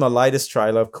 And then my latest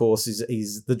trailer, of course,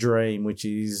 is the Dream, which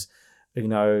is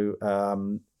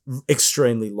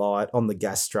extremely light on the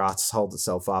gas struts, holds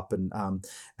itself up, and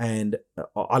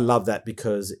I love that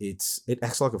because it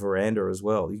acts like a veranda as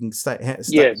well. You can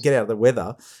get out of the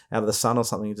weather, out of the sun or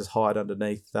something, and just hide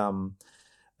underneath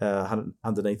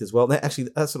as well. Now, actually,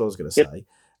 that's what I was going to say.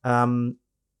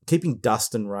 Keeping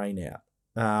dust and rain out.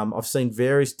 I've seen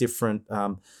various different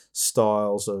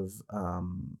styles of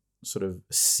sort of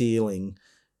sealing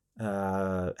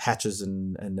hatches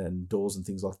and doors and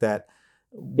things like that.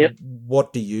 Yep.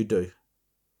 What do you do?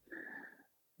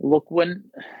 Look,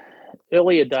 when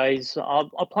earlier days, I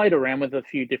played around with a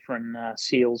few different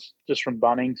seals just from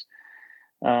Bunnings.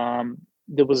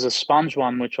 There was a sponge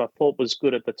one which I thought was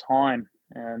good at the time,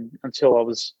 and until I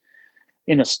was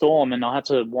in a storm and I had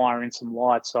to wire in some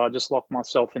lights, so I just locked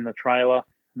myself in the trailer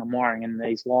and I'm wiring in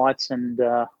these lights, and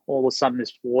all of a sudden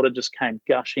this water just came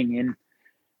gushing in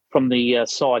from the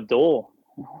side door.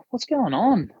 What's going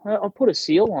on? I put a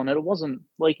seal on it. It wasn't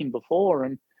leaking before.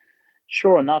 And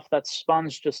sure enough, that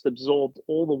sponge just absorbed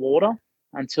all the water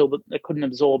until it couldn't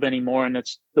absorb anymore. And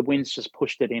the winds just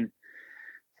pushed it in.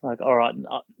 It's like, all right,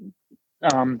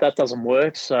 that doesn't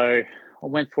work. So I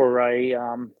went for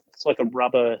it's like a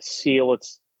rubber seal.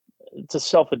 It's a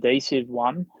self-adhesive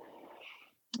one.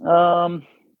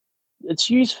 It's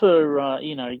used for,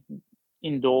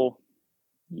 indoor,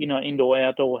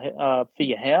 outdoor for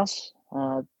your house.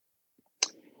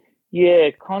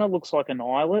 It kind of looks like an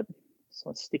eyelet,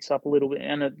 so it sticks up a little bit,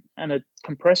 and it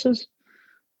compresses.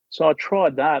 So I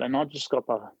tried that, and I got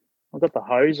the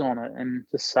hose on it, and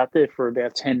just sat there for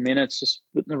about 10 minutes, just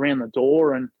putting around the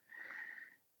door, and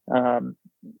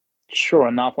sure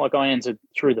enough, like I entered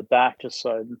through the back just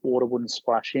so water wouldn't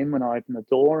splash in when I opened the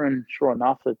door, and sure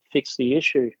enough, it fixed the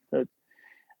issue. But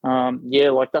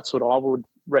that's what I would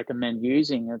recommend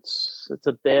using. It's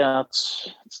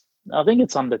I think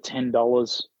it's under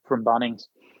 $10 from Bunnings,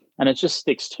 and it just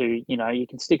sticks to, you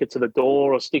can stick it to the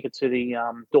door or stick it to the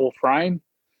door frame,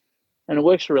 and it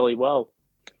works really well.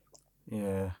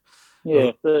 Yeah.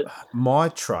 Yeah, but My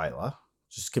trailer,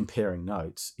 just comparing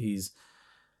notes, there's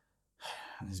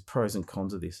pros and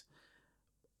cons of this.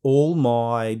 All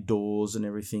my doors and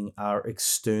everything are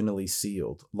externally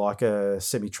sealed, like a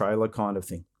semi-trailer kind of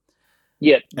thing.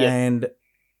 yeah. And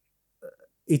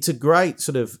it's a great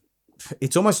sort of,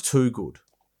 it's almost too good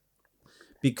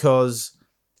because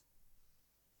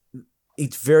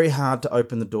it's very hard to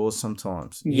open the doors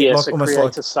sometimes. You get Yes, it almost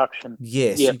creates a suction.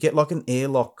 Yes, Yep. you get like an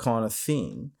airlock kind of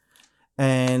thing,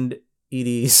 and it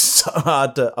is so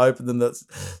hard to open them that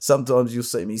sometimes you'll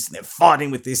see me sitting there fighting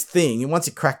with this thing, and once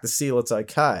you crack the seal, it's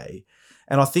okay.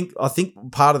 And I think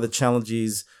part of the challenge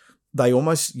is you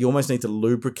almost need to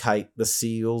lubricate the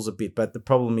seals a bit. But the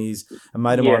problem is, a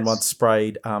mate of mine once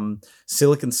sprayed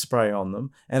silicone spray on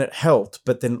them, and it helped,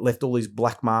 but then it left all these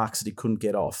black marks that he couldn't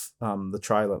get off the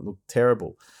trailer. It looked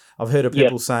terrible. I've heard of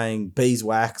people saying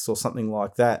beeswax or something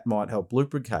like that might help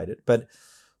lubricate it, but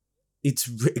it's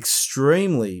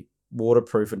extremely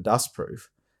waterproof and dustproof.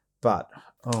 But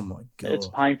oh my god, it's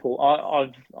painful.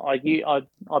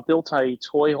 I built a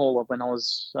toy hauler when I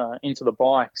was into the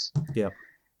bikes. Yeah.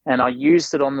 And I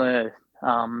used it on the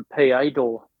PA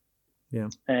door. Yeah.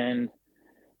 And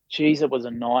geez, it was a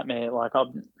nightmare. Like I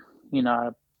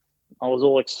was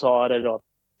all excited. I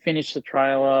finished the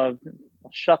trailer, I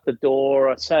shut the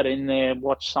door, I sat in there,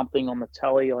 watched something on the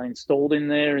telly I installed in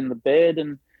there in the bed,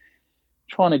 and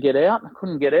trying to get out. I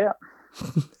couldn't get out.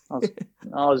 I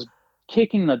was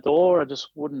kicking the door. I just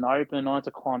wouldn't open. I had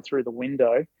to climb through the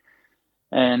window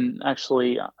and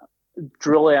actually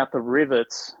drill out the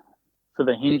rivets for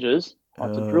the hinges. I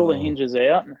had to drill the hinges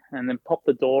out and then pop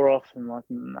the door off, and like,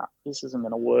 nah, this isn't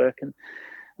going to work. And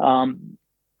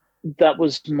that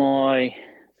was my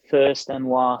first and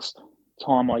last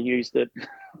time I used it.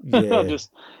 Yeah.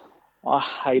 I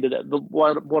hated it.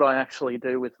 What I actually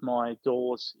do with my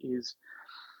doors is,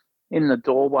 in the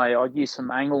doorway, I use some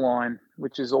angle iron,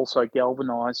 which is also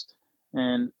galvanized,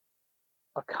 and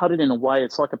I cut it in a way,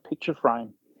 it's like a picture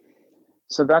frame.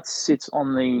 So that sits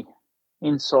on the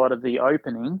inside of the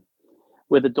opening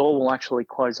where the door will actually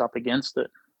close up against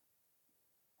it.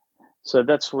 So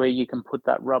that's where you can put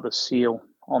that rubber seal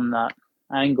on that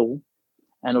angle,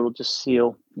 and it'll just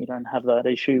seal. You don't have that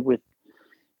issue with,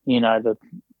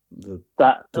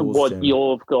 what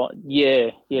you've got.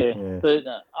 Yeah. But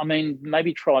I mean,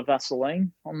 maybe try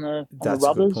Vaseline on the rubbers. That's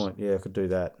a good point. Yeah, I could do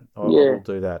that. I will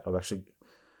do that. I've actually,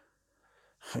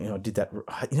 I did that.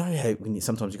 You know how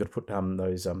sometimes you got to put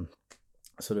those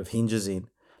sort of hinges in,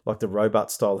 like the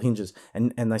robot style hinges,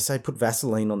 and they say put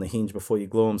Vaseline on the hinge before you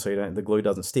glue them so the glue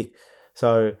doesn't stick.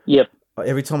 So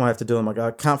every time I have to do them, I go,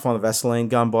 I can't find the Vaseline.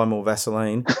 Go and buy more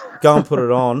Vaseline. Go and put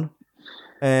it on.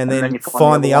 And then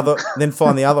find the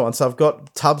other one. So I've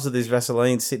got tubs of this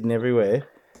Vaseline sitting everywhere.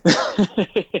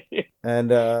 And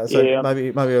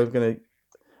maybe I'm going to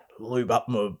lube up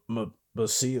my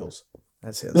seals.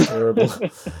 That sounds terrible.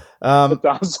 It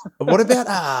does. What about,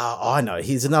 I know,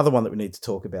 here's another one that we need to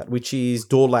talk about, which is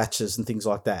door latches and things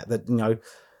like that.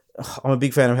 I'm a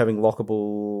big fan of having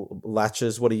lockable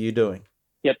latches. What are you doing?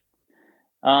 Yep.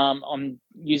 I'm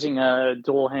using a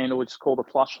door handle which is called a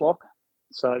flush lock.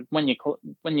 So when you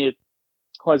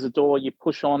close the door, you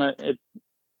push on it,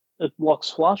 it locks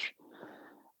flush.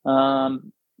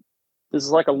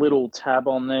 There's like a little tab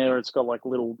on there. It's got like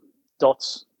little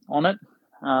dots on it.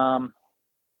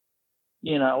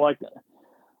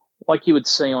 Like you would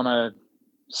see on a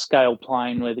scale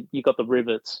plane where you got the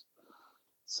rivets.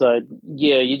 So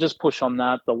you just push on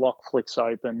that, the lock flicks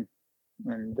open,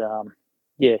 and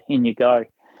in you go.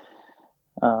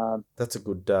 That's a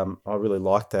good. I really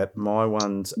like that. My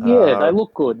ones. They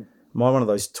look good. My one of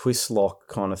those twist lock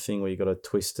kind of thing where you got to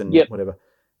twist and whatever.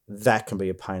 That can be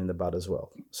a pain in the butt as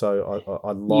well. So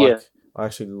I like. I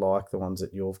actually like the ones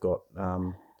that you've got.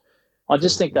 I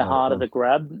just think they're harder to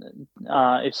grab.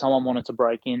 If someone wanted to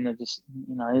break in, they're just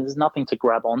there's nothing to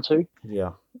grab onto.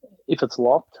 Yeah. If it's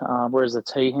locked, whereas the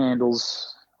T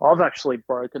handles, I've actually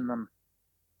broken them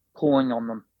pulling on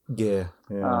them. Yeah.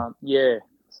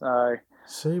 So.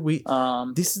 See,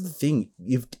 this is the thing.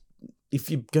 If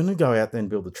you're going to go out there and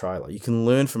build a trailer, you can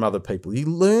learn from other people. You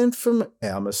learn from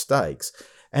our mistakes.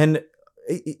 And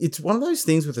it's one of those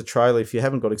things with a trailer, if you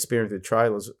haven't got experience with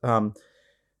trailers,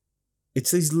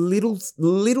 it's these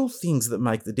little things that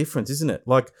make the difference, isn't it?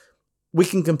 Like, we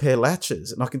can compare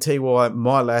latches, and I can tell you why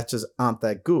my latches aren't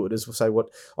that good. As we'll say,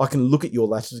 I can look at your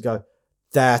latches and go,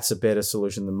 that's a better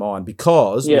solution than mine,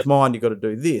 because Yep. with mine you've got to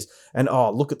do this, and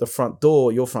look at the front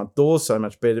door, your front door's so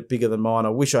much bigger than mine, I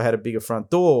wish I had a bigger front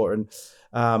door, and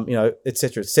et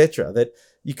cetera, that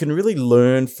you can really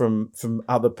learn from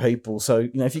other people. So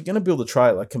if you're going to build a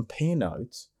trailer, compare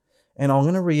notes. And I'm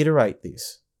going to reiterate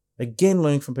this again,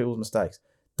 learning from people's mistakes.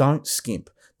 Don't skimp.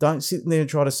 Don't sit there and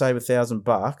try to save $1,000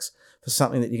 for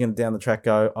something that you're going to down the track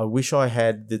go, I wish I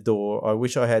had the door, I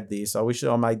wish I had this, I wish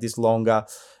I made this longer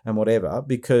and whatever,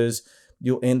 because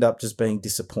you'll end up just being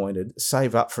disappointed.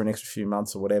 Save up for an extra few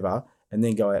months or whatever, and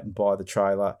then go out and buy the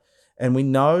trailer. And we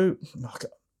know,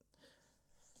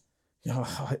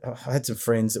 I had some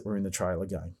friends that were in the trailer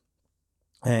game,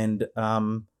 and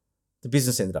the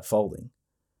business ended up folding.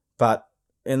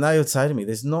 And they would say to me,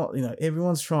 there's not,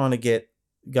 everyone's trying to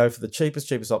go for the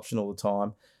cheapest option all the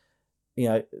time.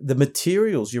 The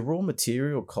materials, your raw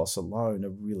material costs alone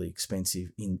are really expensive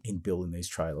in building these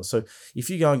trailers. So if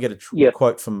you go and get a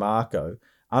quote from Marco,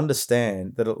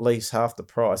 understand that at least half the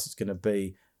price is going to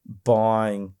be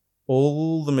buying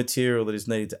all the material that is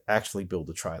needed to actually build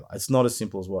a trailer. It's not as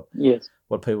simple as what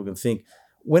people can think.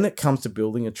 When it comes to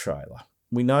building a trailer,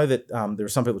 we know that there are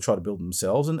some people who try to build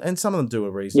themselves, and some of them do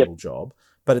a reasonable job,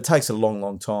 but it takes a long,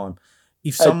 long time.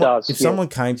 If someone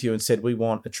came to you and said, we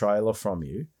want a trailer from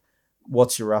you,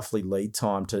 what's your roughly lead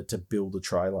time to build a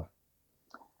trailer?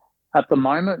 At the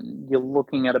moment, you're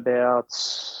looking at about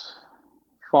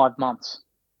 5 months.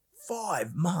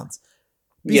 5 months?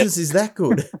 Business is that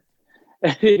good?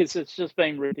 It is. It's just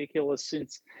been ridiculous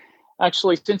since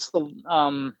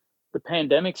the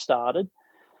pandemic started.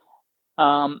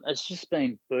 It's just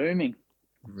been booming.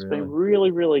 It's been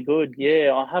really, really good.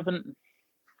 Yeah, I haven't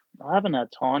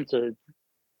had time to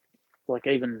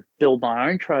even build my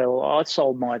own trailer. I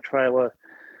sold my trailer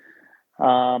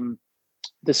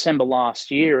December last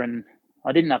year, and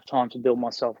I didn't have time to build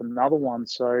myself another one.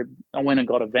 So I went and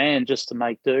got a van just to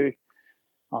make do.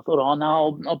 I thought,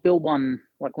 I'll build one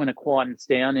when it quietens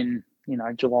down in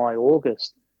July,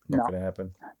 August. Not going to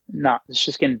happen. No, it's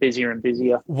just getting busier and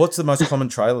busier. What's the most common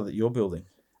trailer that you're building?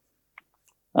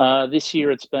 This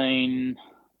year it's been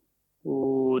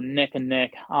neck and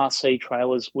neck RC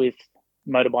trailers with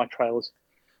motorbike trailers.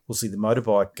 Well, see, the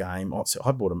motorbike game,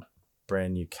 I bought a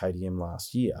brand new KTM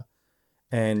last year,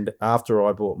 and after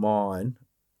I bought mine,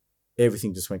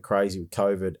 everything just went crazy with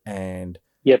COVID, and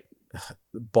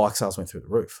bike sales went through the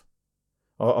roof.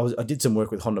 I did some work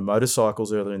with Honda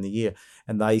Motorcycles earlier in the year,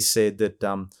 and they said that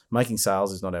making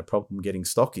sales is not our problem, getting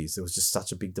stock is. There was just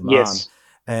such a big demand. Yes.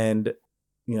 And,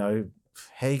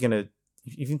 how are you going to,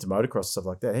 if you're into motocross and stuff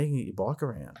like that, how you can get your bike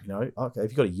around? Okay,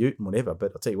 if you've got a ute and whatever,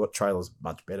 but I'll tell you what, trailer's a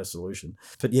much better solution.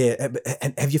 But yeah,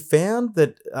 and have you found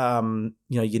that,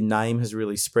 your name has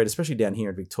really spread, especially down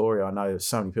here in Victoria? I know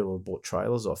so many people have bought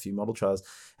trailers off you, model trailers.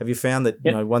 Have you found that,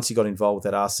 once you got involved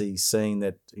with that RC scene,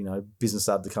 that, business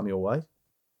started to come your way?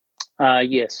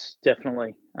 Yes,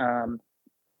 definitely. I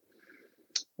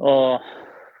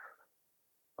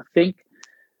think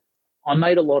I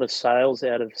made a lot of sales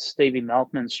out of Stevie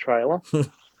Malkman's trailer. He's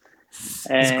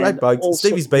a great bloke.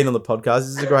 Stevie's been on the podcast.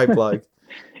 He's a great bloke.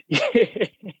 He's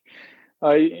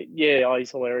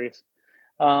hilarious.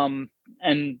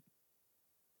 And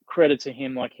credit to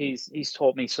him, he's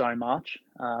taught me so much,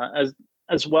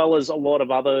 as well as a lot of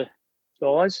other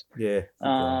guys. Yeah.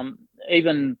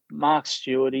 Even Mark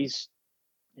Stewart, he's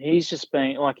just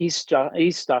been he's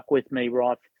stuck with me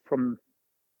right from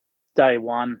day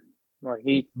one.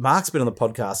 Mark's been on the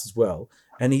podcast as well,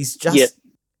 and he's just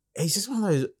one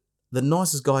of those, the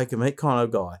nicest guy you can meet kind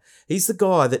of guy. He's the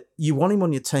guy that you want him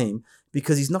on your team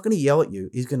because he's not going to yell at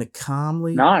you. He's going to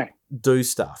calmly do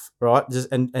stuff, right?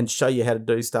 And show you how to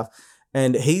do stuff.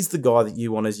 And he's the guy that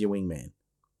you want as your wingman.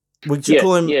 We should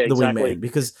call him the wingman,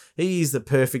 because he is the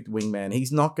perfect wingman.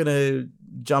 He's not going to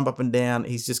jump up and down.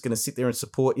 He's just going to sit there and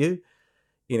support you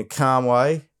in a calm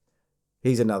way.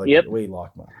 He's another guy. We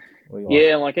like Mark.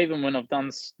 Even when I've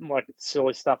done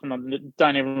silly stuff and I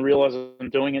don't even realize I'm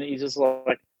doing it, he's just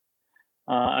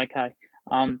okay,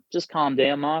 just calm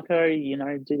down, Marco.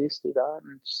 Do this, do that,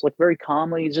 and just very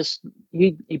calmly.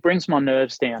 He brings my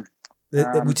nerves down.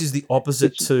 Which is the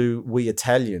opposite to we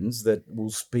Italians that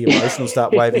will be emotional,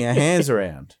 start waving our hands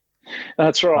around.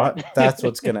 That's right. That's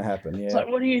what's going to happen. Yeah. It's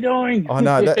what are you doing? I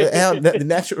know the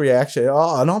natural reaction.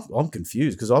 And I'm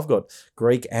confused because I've got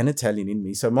Greek and Italian in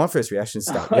me. So my first reaction is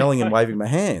start yelling and waving my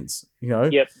hands.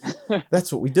 Yep.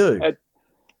 That's what we do.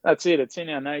 That's it. It's in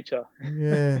our nature.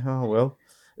 Yeah. Oh well.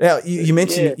 Now you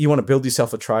mentioned you want to build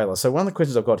yourself a trailer. So one of the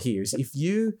questions I've got here is if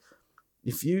you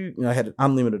had an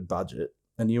unlimited budget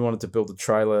and you wanted to build a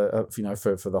trailer,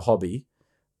 for the hobby,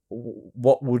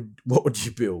 what would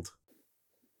you build?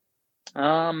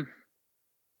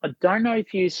 I don't know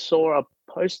if you saw. I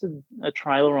posted a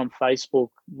trailer on Facebook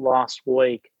last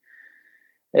week.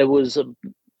 It was a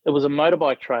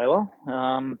motorbike trailer,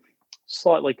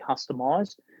 slightly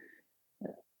customized.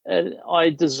 I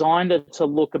designed it to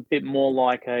look a bit more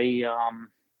like a,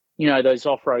 those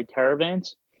off-road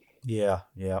caravans. Yeah,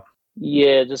 yeah.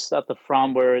 Yeah, just at the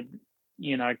front where it,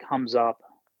 comes up.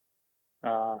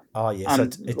 Oh yeah, so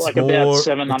it's like about more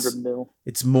 700 mil.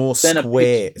 it's more Then a pitch.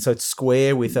 square. So it's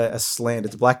square with a slant.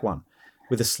 It's a black one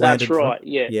with a That's slanted front. right.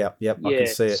 Yeah, Yeah, yep. I can yeah.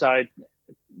 see it. So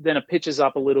then it pitches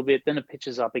up a little bit. Then it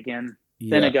pitches up again.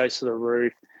 Then Yeah, it goes to the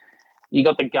roof. You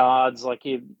got the guards,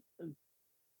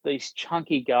 these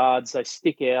chunky guards. They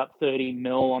stick out 30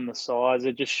 mil on the sides.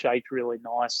 They're just shaped really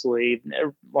nicely.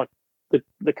 Like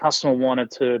the customer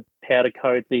wanted to powder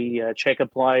coat the checker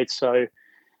plate, so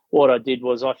what I did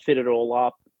was I fitted it all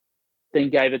up, then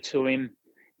gave it to him.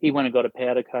 He went and got a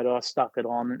powder coat. I stuck it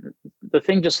on. The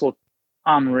thing just looked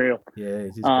unreal. yeah,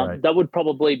 it is great. That would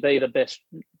probably be the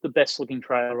best looking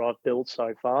trailer I've built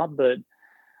so far. But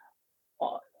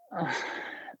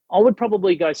I would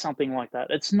probably go something like that.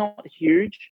 It's not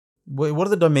huge. What are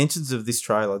the dimensions of this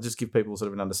trailer? Just give people sort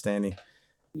of an understanding.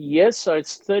 Yes, so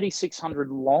it's 3,600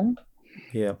 long.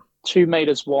 Yeah. 2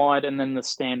 meters wide, and then the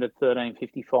standard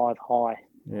 1355 high.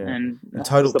 Yeah. And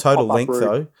total length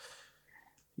though.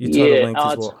 Your total length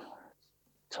is what?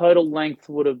 Total length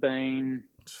would have been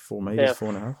 4 meters,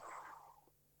 4.5.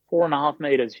 4.5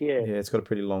 meters. Yeah. Yeah, it's got a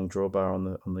pretty long drawbar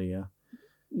on the.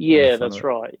 Yeah, that's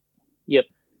right. Yep.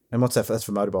 And what's that? That's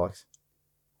for motorbikes.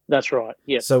 That's right.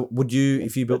 Yeah. So would you,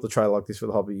 if you built the trailer like this for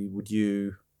the hobby, would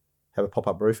you have a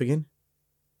pop-up roof again?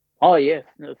 Oh yeah,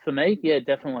 for me, yeah,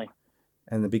 definitely.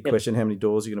 And the big question: how many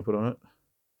doors are you going to put on it?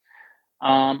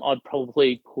 I'd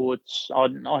probably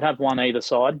I'd have one either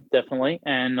side, definitely,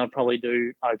 and I'd probably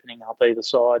do opening up either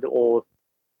side, or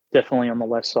definitely on the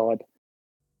left side.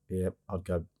 Yep, I'd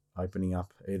go opening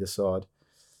up either side.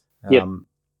 Yep.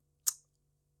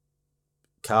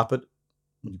 Carpet?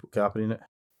 Would you put carpet in it?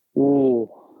 Ooh,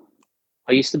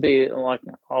 I used to be I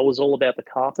was all about the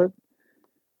carpet,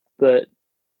 but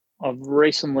I've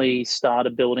recently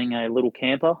started building a little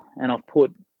camper, and I've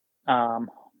put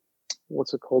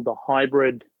what's it called, the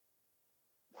hybrid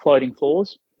floating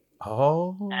floors.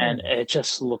 Oh, and it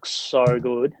just looks so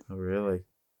good. Oh, really?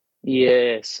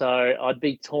 Yeah, so I'd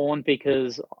be torn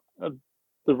because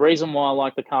the reason why I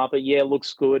like the carpet, it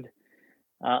looks good,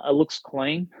 it looks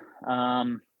clean,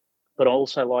 but I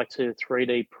also like to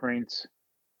 3D print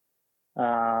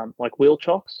like wheel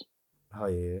chocks. Oh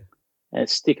yeah. And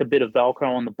stick a bit of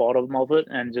Velcro on the bottom of it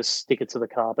and just stick it to the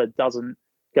carpet. It doesn't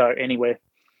go anywhere.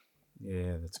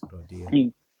 Yeah, that's a good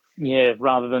idea. Yeah,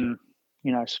 rather than,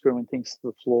 screwing things to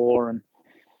the floor.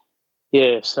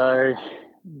 And so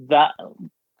that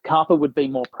carpet would be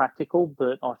more practical,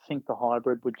 but I think the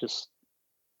hybrid would just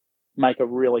make it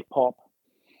really pop.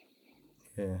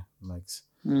 Yeah, makes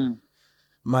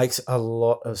a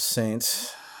lot of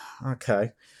sense.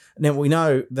 Okay. Now, we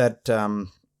know that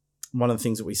one of the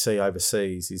things that we see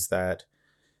overseas is that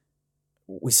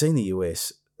we see in the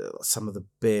US some of the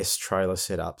best trailer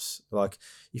setups. Like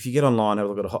if you get online, have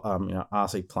a look at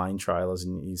RC plane trailers,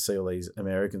 and you see all these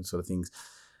American sort of things.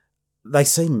 They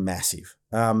seem massive,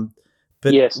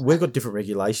 but yes, we've got different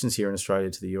regulations here in Australia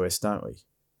to the US, don't we?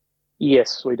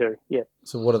 Yes, we do. Yeah.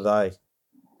 So what are they?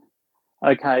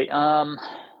 Okay.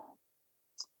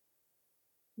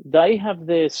 They have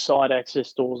their side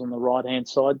access doors on the right-hand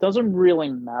side. Doesn't really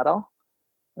matter.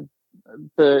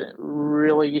 But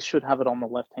really, you should have it on the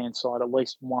left-hand side, at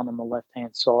least one on the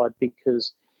left-hand side,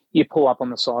 because you pull up on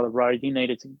the side of the road. You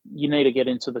need to get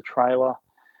into the trailer.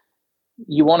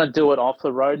 You want to do it off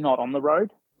the road, not on the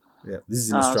road. Yeah, this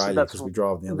is in Australia because we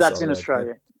drive on the other side. That's in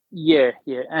Australia. Yeah,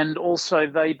 and also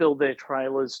they build their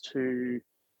trailers to,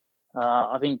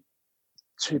 I think,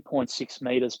 2.6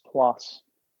 meters plus,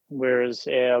 whereas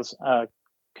ours are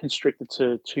constricted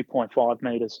to 2.5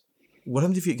 meters. What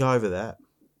happens if you go over that?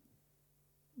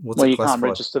 You can't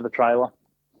register the trailer.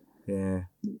 Yeah.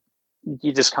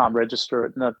 You just can't register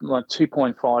it. No, like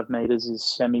 2.5 meters is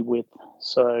semi-width,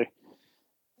 so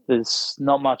there's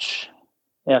not much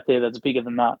out there that's bigger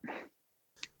than that.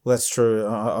 Well, that's true.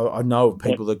 I know of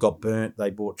people that got burnt. They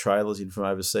bought trailers in from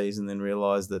overseas and then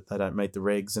realised that they don't meet the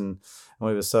regs and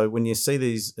whatever. So when you see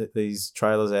these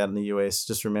trailers out in the US,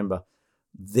 just remember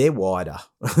they're wider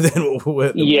than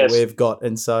what we've got,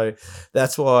 and so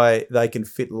that's why they can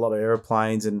fit a lot of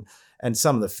airplanes, and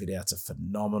some of the fit outs are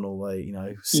phenomenal.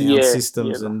 Sound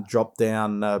systems and drop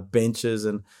down benches,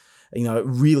 and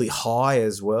really high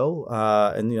as well,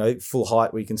 and full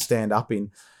height where you can stand up in.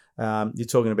 You're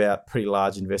talking about pretty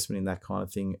large investment in that kind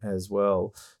of thing as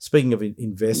well. Speaking of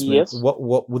investment, Yes.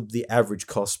 what would the average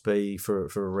cost be for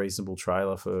a reasonable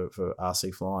trailer for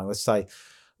RC flying? Let's say,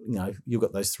 you've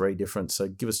got those three different. So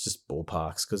give us just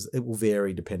ballparks, because it will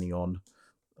vary depending on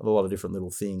a lot of different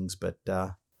little things. But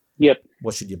Yep.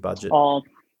 what should your budget?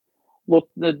 Look,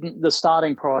 the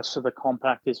starting price for the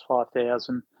compact is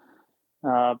 5,000.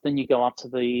 Then you go up to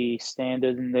the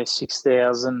standard and they're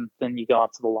 6,000. Then you go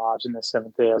up to the large and they're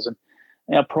 7,000.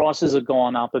 Our prices have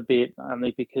gone up a bit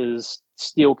only because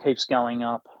steel keeps going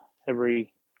up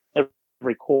every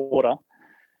quarter.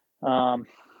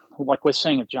 Like we're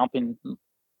seeing a jump in,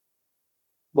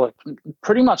 like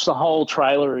pretty much the whole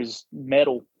trailer is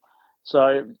metal.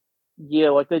 So yeah,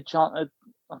 like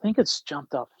I think it's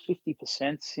jumped up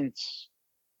 50% since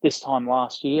this time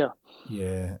last year.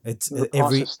 Yeah, it's The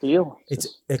price of steel.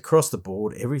 It's across the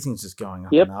board. Everything's just going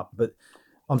up Yep. and up. But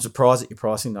I'm surprised at your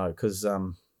pricing though, because I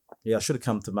should have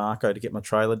come to Marco to get my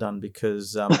trailer done,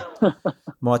 because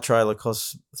my trailer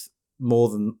costs more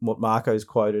than what Marco's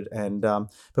quoted. And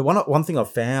but one thing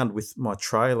I've found with my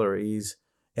trailer is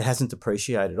it hasn't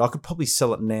depreciated. I could probably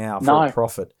sell it now for a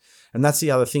profit. And that's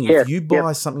the other thing. Yeah, if you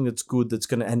buy something that's good, that's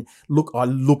going to, and look, I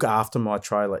look after my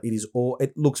trailer.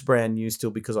 It looks brand new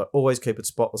still, because I always keep it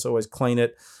spotless, always clean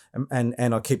it, and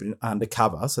I keep it under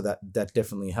cover, so that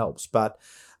definitely helps. But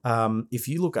if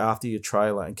you look after your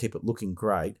trailer and keep it looking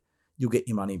great, you'll get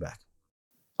your money back.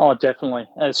 Oh, definitely,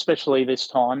 especially this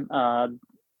time.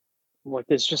 Like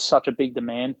there's just such a big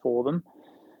demand for them.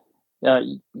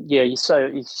 You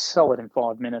sell it in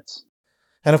 5 minutes.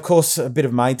 And of course, a bit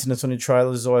of maintenance on your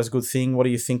trailer is always a good thing. What do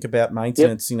you think about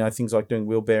maintenance? Yep. Things like doing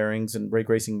wheel bearings and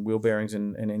regreasing wheel bearings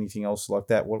and anything else like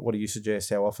that. What do you suggest?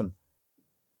 How often?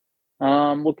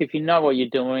 Look, if you know what you're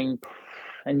doing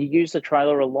and you use the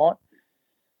trailer a lot,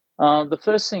 the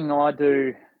first thing I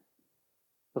do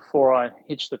before I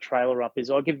hitch the trailer up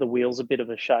is I give the wheels a bit of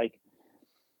a shake.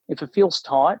 If it feels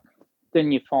tight,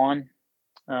 then you're fine.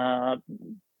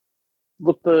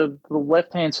 Look, the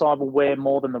left-hand side will wear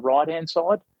more than the right-hand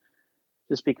side,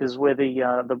 just because where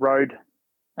the road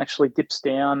actually dips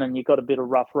down and you've got a bit of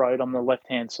rough road on the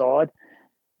left-hand side.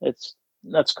 That's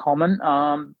common.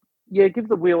 Give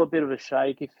the wheel a bit of a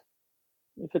shake. If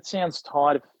it sounds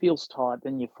tight, if it feels tight,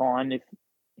 then you're fine. If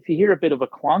you hear a bit of a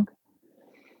clunk,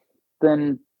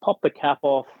 then pop the cap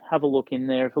off, have a look in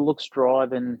there. If it looks dry,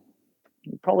 then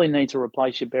you probably need to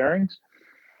replace your bearings.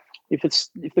 If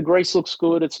the grease looks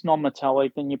good, it's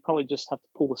non-metallic, then you probably just have to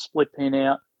pull the split pin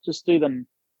out. Just do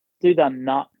that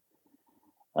nut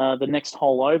the next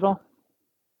hole over.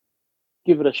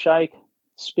 Give it a shake,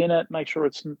 spin it, make sure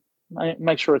it's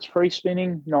free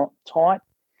spinning, not tight.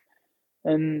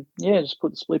 And just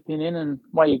put the split pin in and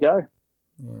away you go.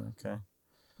 Yeah, okay.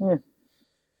 Yeah.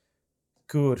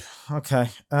 Good. Okay.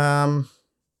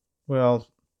 Well,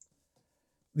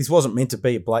 this wasn't meant to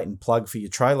be a blatant plug for your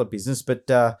trailer business, but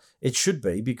it should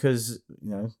be, because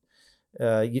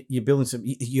you're building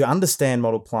you understand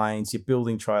model planes, you're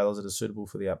building trailers that are suitable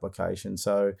for the application.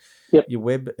 So Your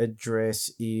web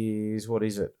address is, what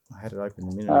is it? I had it open a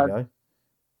minute ago.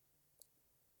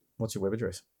 What's your web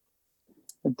address?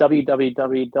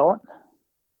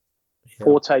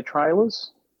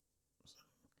 www.forte-trailers.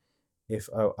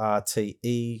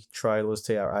 FORTE trailers,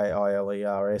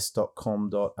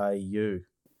 TRAILERS.com.au.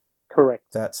 Correct.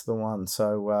 That's the one.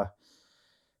 So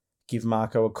give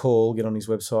Marco a call, get on his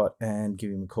website and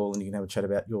give him a call, and you can have a chat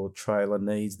about your trailer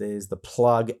needs. There's the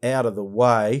plug out of the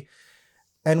way.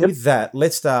 And with that,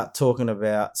 let's start talking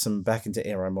about back into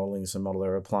aero modelling, some model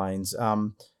aeroplanes.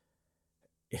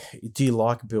 Do you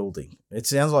like building? It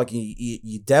sounds like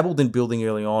you dabbled in building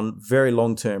early on, very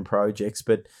long-term projects,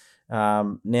 but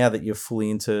now that you're fully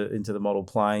into the model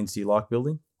planes, do you like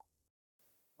building?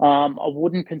 I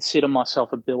wouldn't consider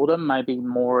myself a builder, maybe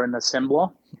more an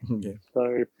assembler. Yeah.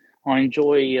 So I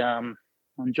enjoy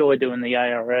doing the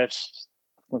ARFs.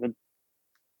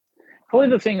 Probably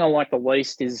the thing I like the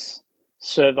least is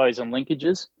servos and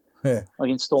linkages, like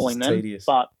installing them. Tedious.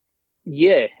 But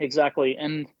yeah, exactly.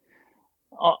 And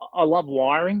I love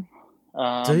wiring.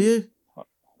 Do you?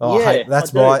 Oh, yeah,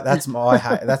 that's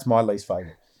my least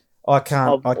favorite. I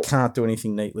can't do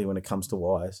anything neatly when it comes to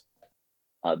wires.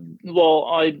 Well,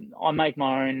 I make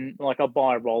my own. Like I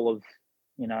buy a roll of,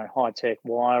 high tech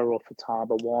wire or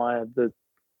Futaba wire, the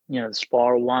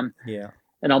spiral one. Yeah.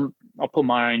 And I'll put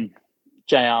my own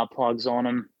JR plugs on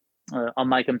them. I'll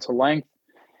make them to length,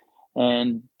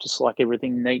 and just like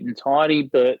everything neat and tidy.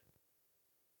 But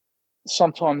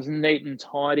sometimes neat and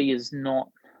tidy is not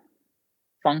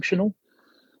functional.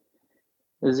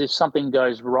 As if something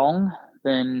goes wrong,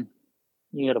 then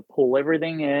You got to pull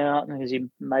everything out because you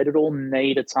made it all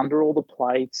neat. It's under all the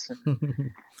plates,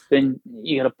 and then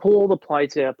you got to pull all the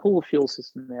plates out, pull the fuel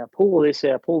system out, pull this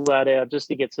out, pull that out, just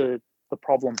to get to the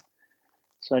problem.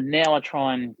 So now I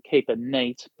try and keep it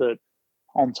neat, but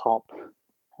on top,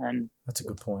 and That's a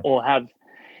good point. or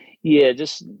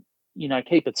just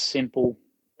keep it simple,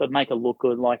 but make it look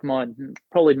good. Like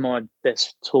probably my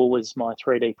best tool is my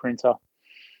 3D printer,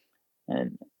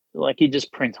 and like you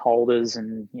just print holders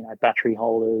and battery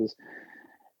holders,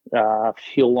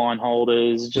 fuel line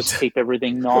holders, just keep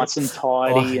everything nice and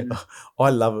tidy.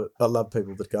 I love it. I love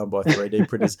people that go and buy 3D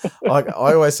printers. I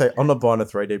always say I'm not buying a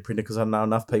 3D printer because I know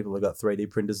enough people have got 3D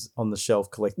printers on the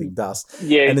shelf collecting dust.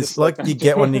 Yeah, and it's like you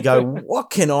get one and you go, what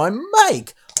can I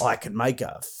make? I can make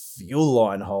a fuel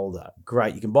line holder.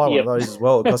 Great. You can buy one of those as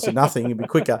well. It costs you nothing. It'll be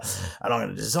quicker. And I'm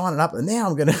going to design it up. And now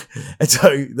I'm going to... And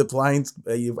so the planes,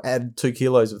 you've added 2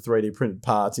 kilos of 3D printed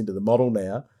parts into the model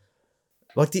now.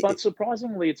 But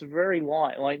surprisingly, it's very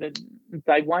light. Like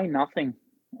they weigh nothing,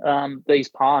 these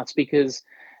parts, because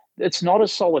it's not a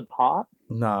solid part.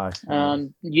 No.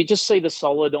 You just see the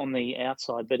solid on the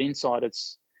outside, but inside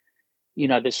it's,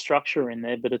 there's structure in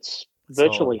there, but it's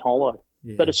virtually hollow.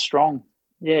 Yeah. But it's strong.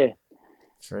 Yeah.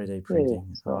 3D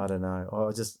printing. Yeah, I don't know.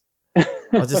 I just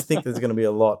think there's going to be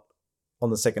a lot on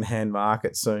the second-hand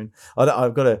market soon.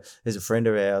 There's a friend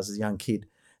of ours, a young kid,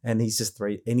 and he's just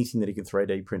anything that he can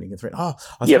 3D print. He can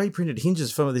 3D printed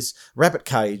hinges from this rabbit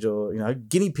cage or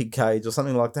guinea pig cage or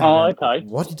something like that. Oh, okay.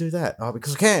 Why do you do that? Oh,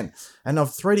 because I can. And I've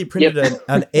 3D printed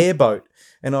an airboat,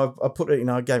 and I put it.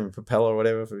 I gave him a propeller or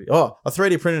whatever. I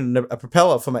 3D printed a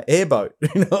propeller from an airboat.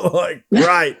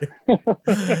 Great.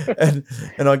 and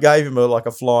I gave him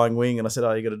a flying wing, and I said,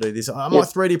 you got to do this. I might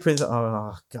 3D print.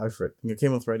 Oh, go for it. You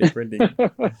keep on 3D printing.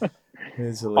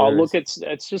 It's hilarious. Oh, look,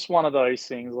 it's just one of those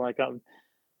things. Like I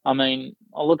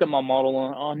look at my model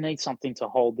and I need something to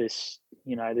hold this,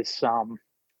 this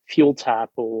fuel tap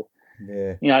or,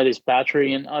 this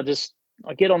battery. And I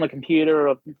get on the computer,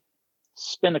 I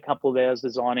spend a couple of hours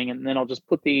designing, and then I'll just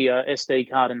put the SD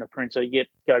card in the printer,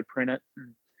 go print it. And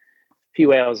a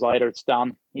few hours later, it's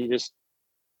done. You just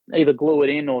either glue it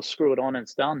in or screw it on and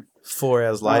it's done. 4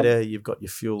 hours later, you've got your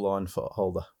fuel line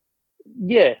holder.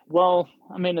 Yeah. Well,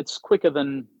 it's quicker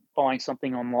than buying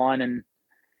something online and,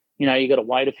 you got to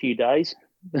wait a few days.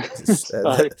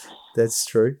 That's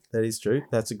true. That is true.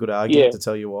 That's a good argument to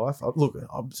tell your wife. Look,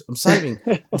 I'm saving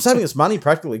us money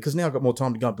practically because now I've got more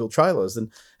time to go and build trailers than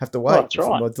have to wait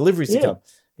for my deliveries to come.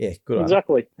 Yeah, good.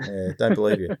 Exactly. Don't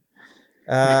believe you.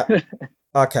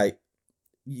 Okay.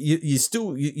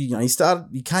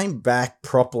 You came back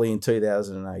properly in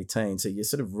 2018, so you're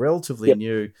sort of relatively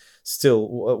new still.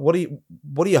 What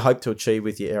do you hope to achieve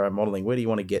with your aero modelling? Where do you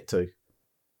want to get to?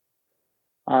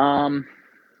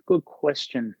 Good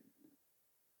question.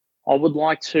 I would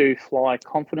like to fly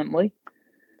confidently.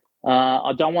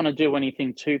 I don't want to do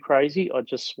anything too crazy. I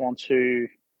just want to,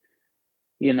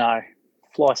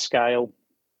 fly scale,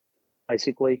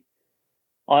 basically.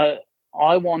 I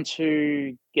want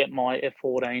to get my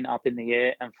F-14 up in the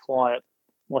air and fly it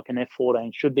like an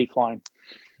F-14 should be flying.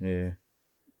 Yeah.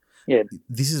 Yeah.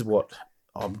 This is what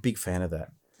I'm a big fan of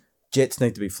that. Jets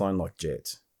need to be flown like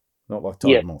jets, not like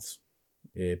Tiger Moths.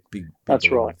 Yeah, big that's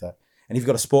right. That. And if you've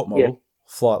got a sport model,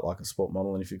 fly it like a sport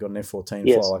model. And if you've got an F-14,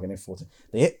 fly like an F-14.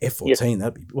 The F-14,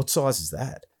 that'd be... What size is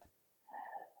that?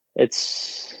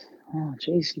 It's... Oh,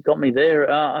 geez, you got me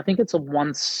there. I think it's a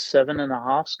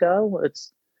 1.7.5 scale.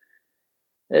 It's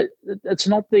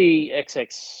not the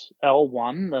XXL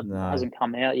one that hasn't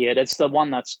come out yet. It's the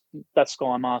one that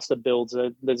Skymaster builds.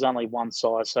 There's only one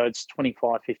size, so it's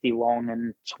 2550 long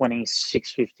and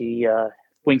 2650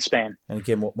 wingspan. And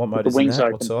again, what mode is that?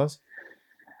 Open. What size?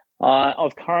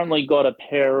 I've currently got a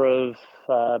pair of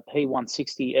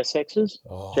P160 SXs.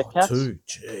 Jetcats. 2,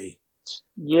 gee.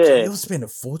 Yeah. Gee, you'll spend a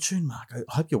fortune, Mark. I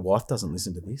hope your wife doesn't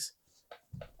listen to this.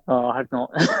 Oh, I hope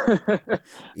not.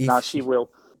 No, she will.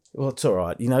 Well, it's all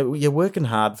right. You're working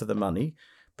hard for the money,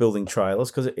 building trailers,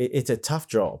 because it's a tough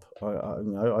job.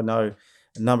 I know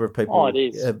a number of people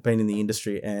have been in the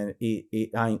industry, and it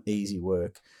ain't easy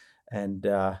work. And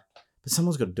but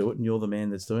someone's got to do it, and you're the man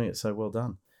that's doing it. So well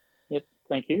done. Yep,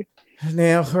 thank you.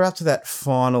 Now we're up to that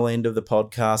final end of the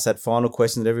podcast, that final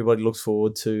question that everybody looks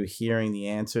forward to hearing the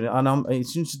answer. And I'm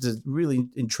really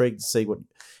intrigued to see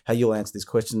how you'll answer this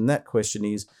question. And that question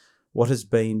is, what has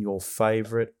been your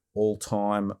favourite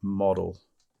all-time model?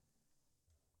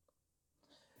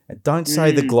 And don't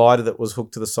say the glider that was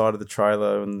hooked to the side of the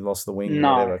trailer and lost the wing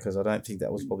or whatever, because I don't think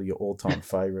that was probably your all-time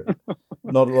favourite.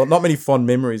 Not many fond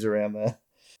memories around there.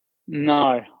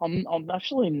 No, I'm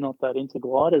actually not that into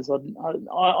gliders.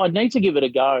 I need to give it a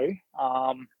go.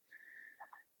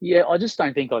 Yeah, I just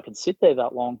don't think I can sit there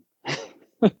that long.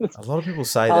 A lot of people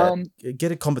say Um, that.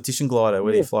 Get a competition glider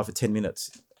where you yeah, fly for 10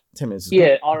 minutes. 10 minutes is good.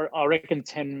 yeah, I reckon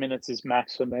 10 minutes is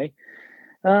max for me.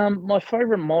 My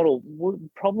favorite model would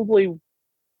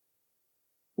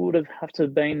have to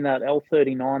been that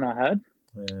L39 I had.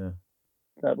 Yeah.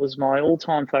 That was my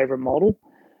all-time favorite model.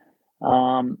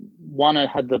 One, it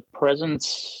had the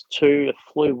presence. Two, it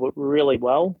flew really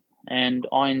well, and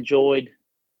I enjoyed.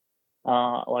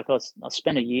 I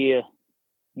spent a year,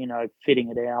 fitting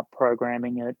it out,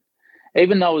 programming it.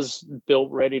 Even though it was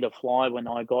built ready to fly when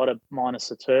I got it, minus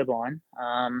the turbine.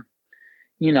 I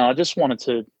just wanted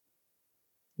to,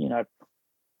 you know,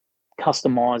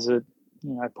 customize it.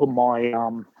 Put my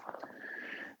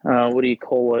what do you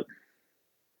call it?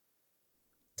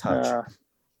 Touch.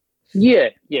 Yeah,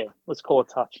 let's call it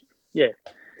touch. Yeah,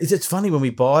 It's funny when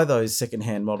we buy those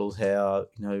secondhand models how,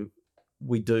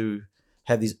 we do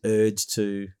have this urge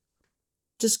to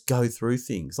just go through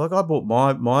things. Like I bought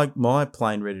my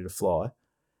plane ready to fly,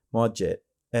 my jet,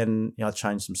 and I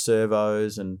changed some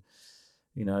servos and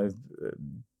we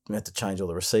had to change all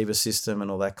the receiver system and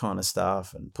all that kind of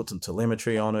stuff and put some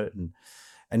telemetry on it and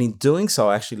in doing so,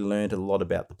 I actually learned a lot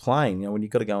about the plane. When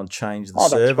you've got to go and change the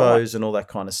servos and all that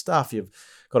kind of stuff, you've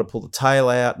got to pull the tail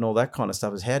out and all that kind of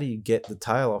stuff. Is how do you get the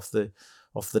tail off the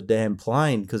damn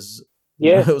plane? Because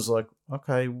it was like,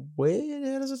 okay, how do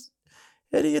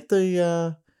you get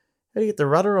the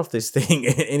rudder off this thing?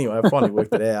 Anyway, I finally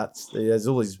worked it out. There's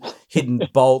all these hidden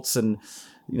bolts and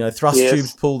thrust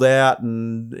tubes pulled out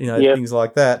and things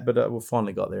like that. But we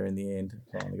finally got there in the end.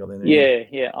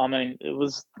 Yeah. I mean, it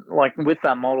was like with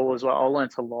that model as well. I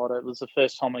learnt a lot. It was the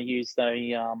first time I used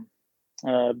a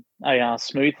AR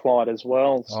Smooth Flight as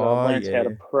well. So I learned how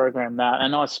to program that,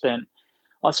 and I spent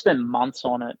months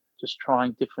on it, just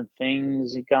trying different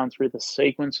things, going through the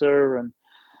sequencer, and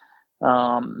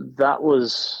that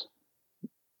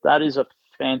is a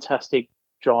fantastic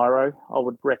gyro. I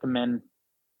would recommend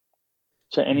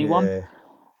to anyone. It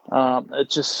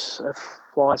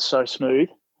flies so smooth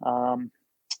and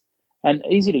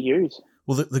easy to use.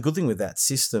 Well, the good thing with that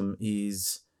system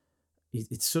is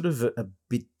it's sort of a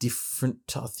bit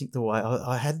different. I think the way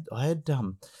I had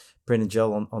Brendan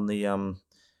Gell on the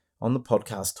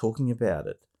podcast talking about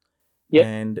it. Yeah,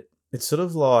 and it's sort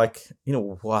of like, in a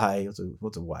way,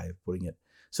 what's a way of putting it?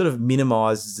 Sort of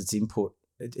minimizes its input.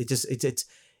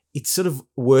 It's sort of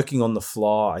working on the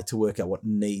fly to work out what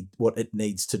it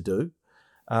needs to do.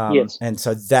 Yes. And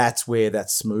so that's where that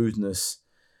smoothness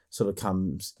sort of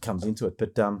comes into it.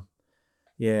 But ROP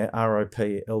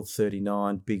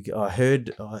L39 big. I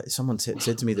heard someone said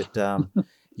to me that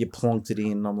you plonked it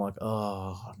in. I'm like,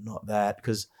 oh, not that,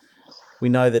 because we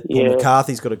know that Paul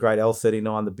McCarthy's got a great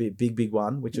L39, the big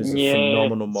one, which is a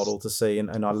phenomenal model to see,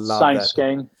 and I love same that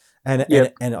scheme. And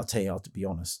I'll tell you, to be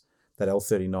honest, that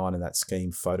L39 and that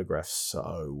scheme photographs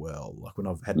so well. Like when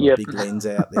I've had my big lens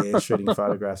out there shooting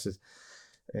photographs.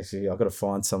 Actually, I've got to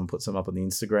find some, put some up on the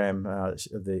Instagram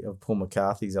of Paul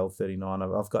McCarthy's L39. I've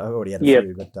already had a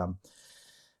few,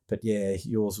 but yeah,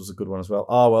 yours was a good one as well.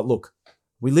 Oh well, look,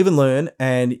 we live and learn,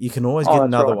 and you can always get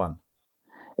another one.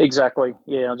 Exactly.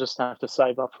 Yeah, I'll just have to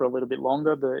save up for a little bit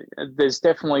longer, but there's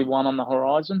definitely one on the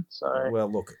horizon. So,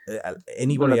 well, look,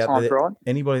 anybody out there,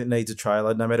 anybody that needs a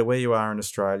trailer, no matter where you are in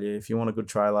Australia, if you want a good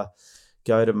trailer,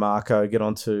 go to Marco, get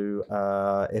onto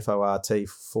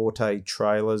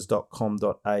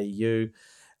fortetrailers.com.au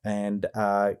and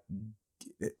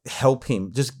help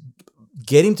him. Just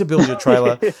get him to build your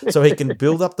trailer so he can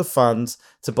build up the funds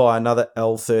to buy another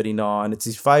L39. It's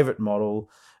his favourite model.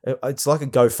 It's like a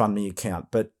GoFundMe account,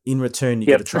 but in return you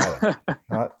get a trailer.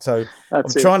 Right? So I'm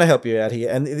trying to help you out here,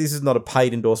 and this is not a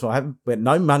paid endorsement.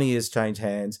 No money has changed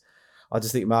hands. I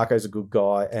just think Marco's a good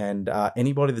guy, and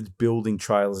anybody that's building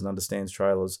trailers and understands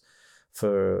trailers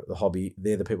for the hobby,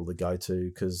 they're the people to go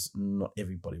to, because not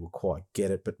everybody will quite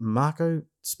get it. But Marco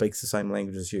speaks the same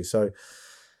language as you. So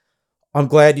I'm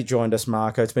glad you joined us,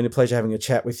 Marco. It's been a pleasure having a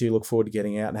chat with you. Look forward to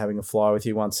getting out and having a fly with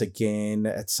you once again.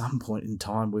 At some point in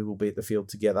time, we will be at the field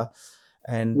together.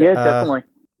 And definitely.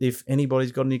 If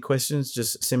anybody's got any questions,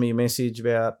 just send me a message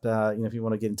about, if you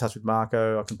want to get in touch with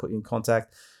Marco, I can put you in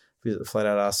contact. Visit the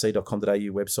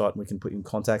flatoutrc.com.au website and we can put you in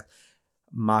contact.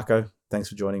 Marco, thanks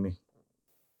for joining me.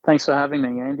 Thanks for having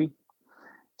me, Andy.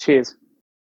 Cheers.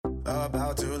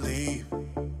 About to leave,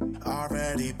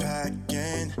 already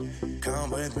packing.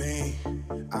 Come with me,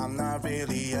 I'm not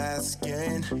really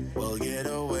asking. We'll get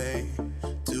away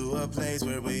to a place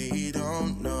where we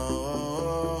don't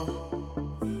know.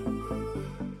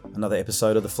 Another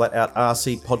episode of the Flat Out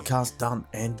RC podcast done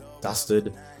and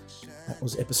dusted. That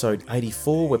was episode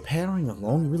 84. We're powering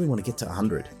along. Really want to get to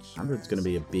 100. 100 is going to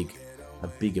be a big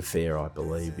big affair, I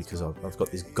believe, because I've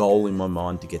got this goal in my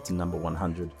mind to get to number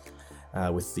 100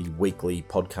 with the weekly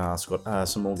podcast. Got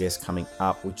some more guests coming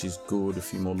up, which is good. A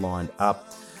few more lined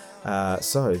up.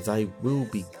 So they will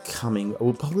be coming.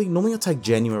 Normally I'll take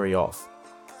January off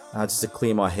just to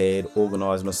clear my head,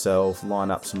 organise myself, line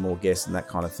up some more guests and that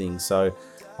kind of thing. So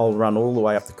I'll run all the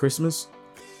way up to Christmas,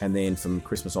 and then from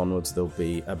Christmas onwards there'll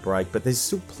be a break. But there's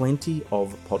still plenty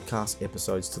of podcast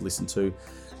episodes to listen to.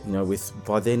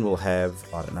 By then we'll have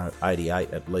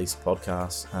 88 at least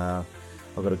podcasts.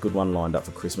 I've got a good one lined up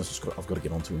for Christmas. I've got to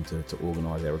get onto him to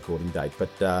organise our recording date.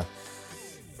 But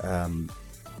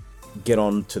get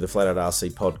on to the Flat Out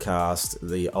RC podcast,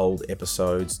 the old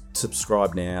episodes.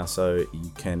 Subscribe now so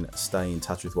you can stay in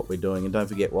touch with what we're doing. And don't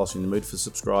forget, whilst you're in the mood for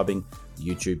subscribing, the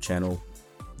YouTube channel,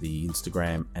 the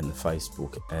Instagram and the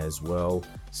Facebook as well.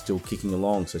 Still kicking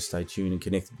along, so stay tuned and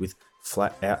connected with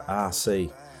Flat Out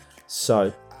RC.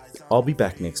 So I'll be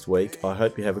back next week. I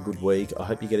hope you have a good week. I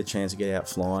hope you get a chance to get out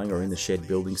flying or in the shed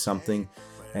building something.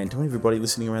 And to everybody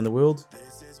listening around the world,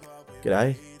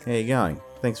 g'day. How you going?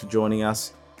 Thanks for joining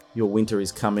us. Your winter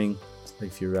is coming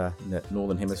if you're in that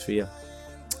northern hemisphere.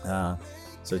 So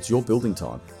it's your building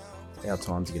time. Our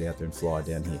time to get out there and fly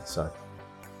down here. So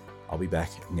I'll be back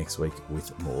next week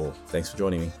with more. Thanks for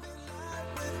joining me.